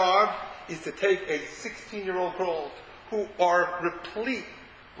 Our job is to take a 16-year-old girl who are replete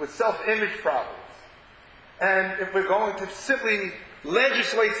with self-image problems, and if we're going to simply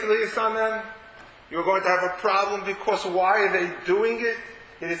legislate this on them, you're going to have a problem, because why are they doing it?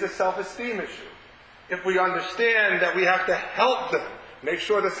 It is a self-esteem issue. If we understand that we have to help them, make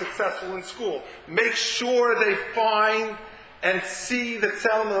sure they're successful in school, make sure they find and see the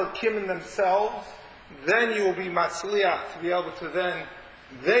Tzelem Elokim in themselves, then you will be matzliach to be able to then,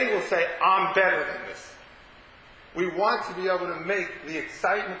 they will say, I'm better than this. We want to be able to make the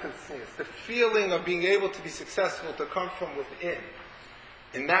excitement of things, the feeling of being able to be successful, to come from within.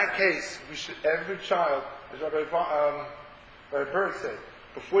 In that case, we should, every child, as Rabbi Berg said,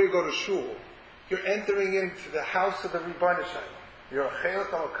 before you go to shul, you're entering into the house of the Rebbeinu Shalom. You're a chelik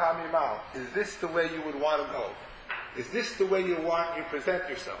alokam yimal. Is this the way you would want to go? Is this the way you present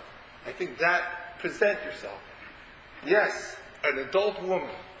yourself? I think that, present yourself. Yes, an adult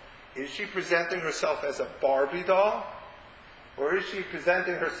woman, is she presenting herself as a Barbie doll? Or is she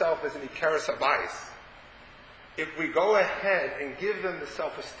presenting herself as an Ikeres Habayis? If we go ahead and give them the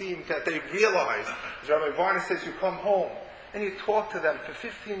self-esteem that they realize, as Rabbi Varna says, you come home and you talk to them for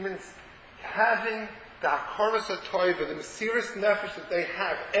 15 minutes, having the Hakaras HaToiva, the Mesiras Nefesh that they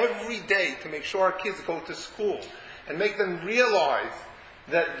have every day to make sure our kids go to school, and make them realize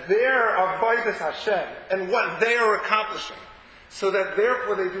that their avodas Hashem and what they are accomplishing, so that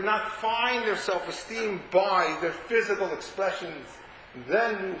therefore they do not find their self-esteem by their physical expressions,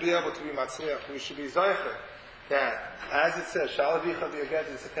 then we'll be able to be matzliach. We should be zeicher that, as it says, Shalavicha v'yaged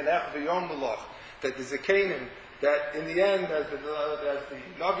v'sekenech v'yom melach, that the Zekanim, that in the end, as the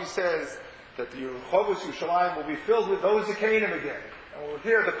Navi says, that the Rehovos Yerushalayim will be filled with those Zekanim again. And we'll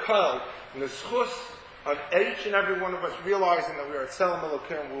hear the call and the schus of each and every one of us realizing that we are at Tzelem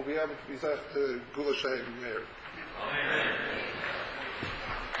Elokim, we'll be able to be zeich to Gula Shayim Meir. Amen.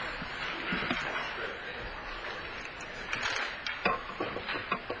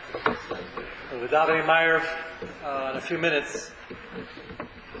 We're davening Ma'ariv in a few minutes.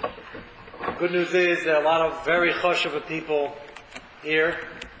 The good news is there are a lot of very choshev people here,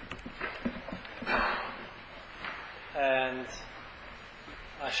 and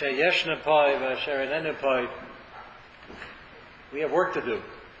asher yeshna pai v'asher enenu pai, we have work to do.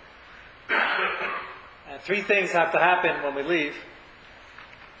 And three things have to happen when we leave.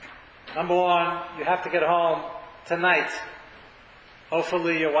 Number one, you have to get home tonight.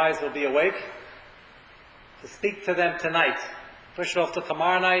 Hopefully your wives will be awake to speak to them tonight. Push it off to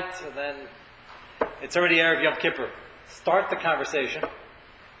tomorrow night, and then it's already Erev Yom Kippur. Start the conversation.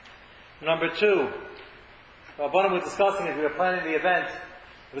 Number two, Rabbanim was discussing as we were planning the event,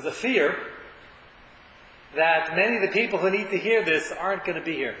 there was a fear that many of the people who need to hear this aren't going to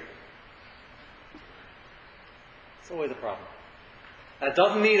be here. It's always a problem. That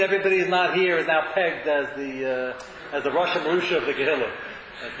doesn't mean everybody is not here is now pegged as the Rosh Marusha of the Gehillah.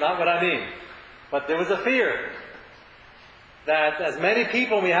 That's not what I mean. But there was a fear that as many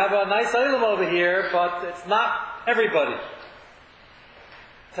people, we have a nice item over here, but it's not everybody.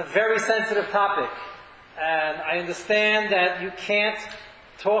 It's a very sensitive topic. And I understand that you can't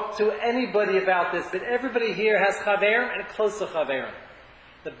talk to anybody about this, but everybody here has chaverim and close to chaverim.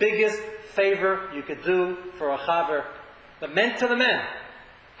 The biggest favor you could do for a chaver, the men to the men.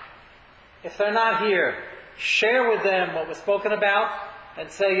 If they're not here, share with them what was spoken about and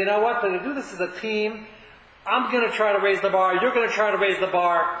say, you know what, we're going to do this as a team. I'm going to try to raise the bar. You're going to try to raise the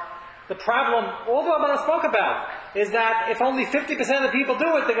bar. The problem, all that I'm going to spoke about, is that if only 50% of the people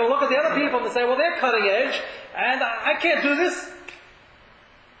do it, they're going to look at the other people and say, well, they're cutting edge, and I can't do this.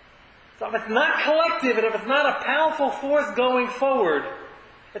 So if it's not collective, and if it's not a powerful force going forward,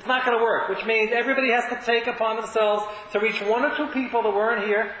 it's not going to work, which means everybody has to take upon themselves to reach one or two people that weren't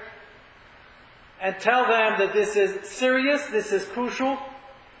here and tell them that this is serious, this is crucial.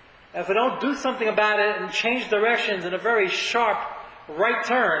 And if we don't do something about it and change directions in a very sharp right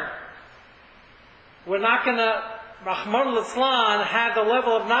turn, we're not going to, Rahman al-Islam, have the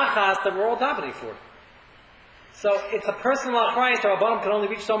level of nachas that we're all davening for. So it's a personal achrayus. The Rabbanim can only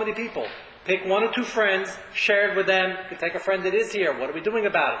reach so many people. Pick one or two friends, share it with them. You take a friend that is here. What are we doing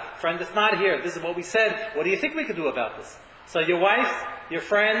about it? Friend that's not here. This is what we said. What do you think we could do about this? So your wife, your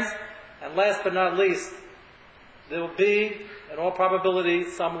friends, and last but not least, there will be, in all probability,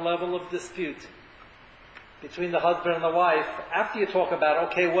 some level of dispute. between the husband and the wife, after you talk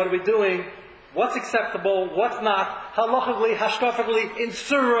about, okay, what are we doing? What's acceptable? What's not? Halachically, hashkafically, in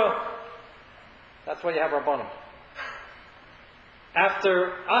surah. That's why you have Rabbanim.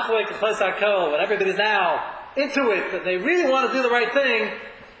 After Achlei K'chles HaKol, when everybody's now into it, and they really want to do the right thing,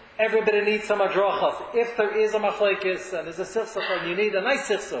 everybody needs some adrachas. If there is a machlekes and there's a sichsach and you need a nice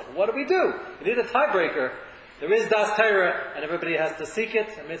sichsach, what do? You need a tiebreaker. There is Das Torah, and everybody has to seek it.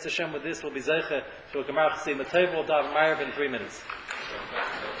 And Mitzvah Hashem with this will be zeicha to a Gemara Chasim Mateva. We'll daven Ma'ariv in 3 minutes.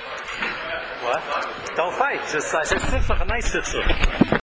 What? Don't fight. Just I said sichsach, a nice sichsach.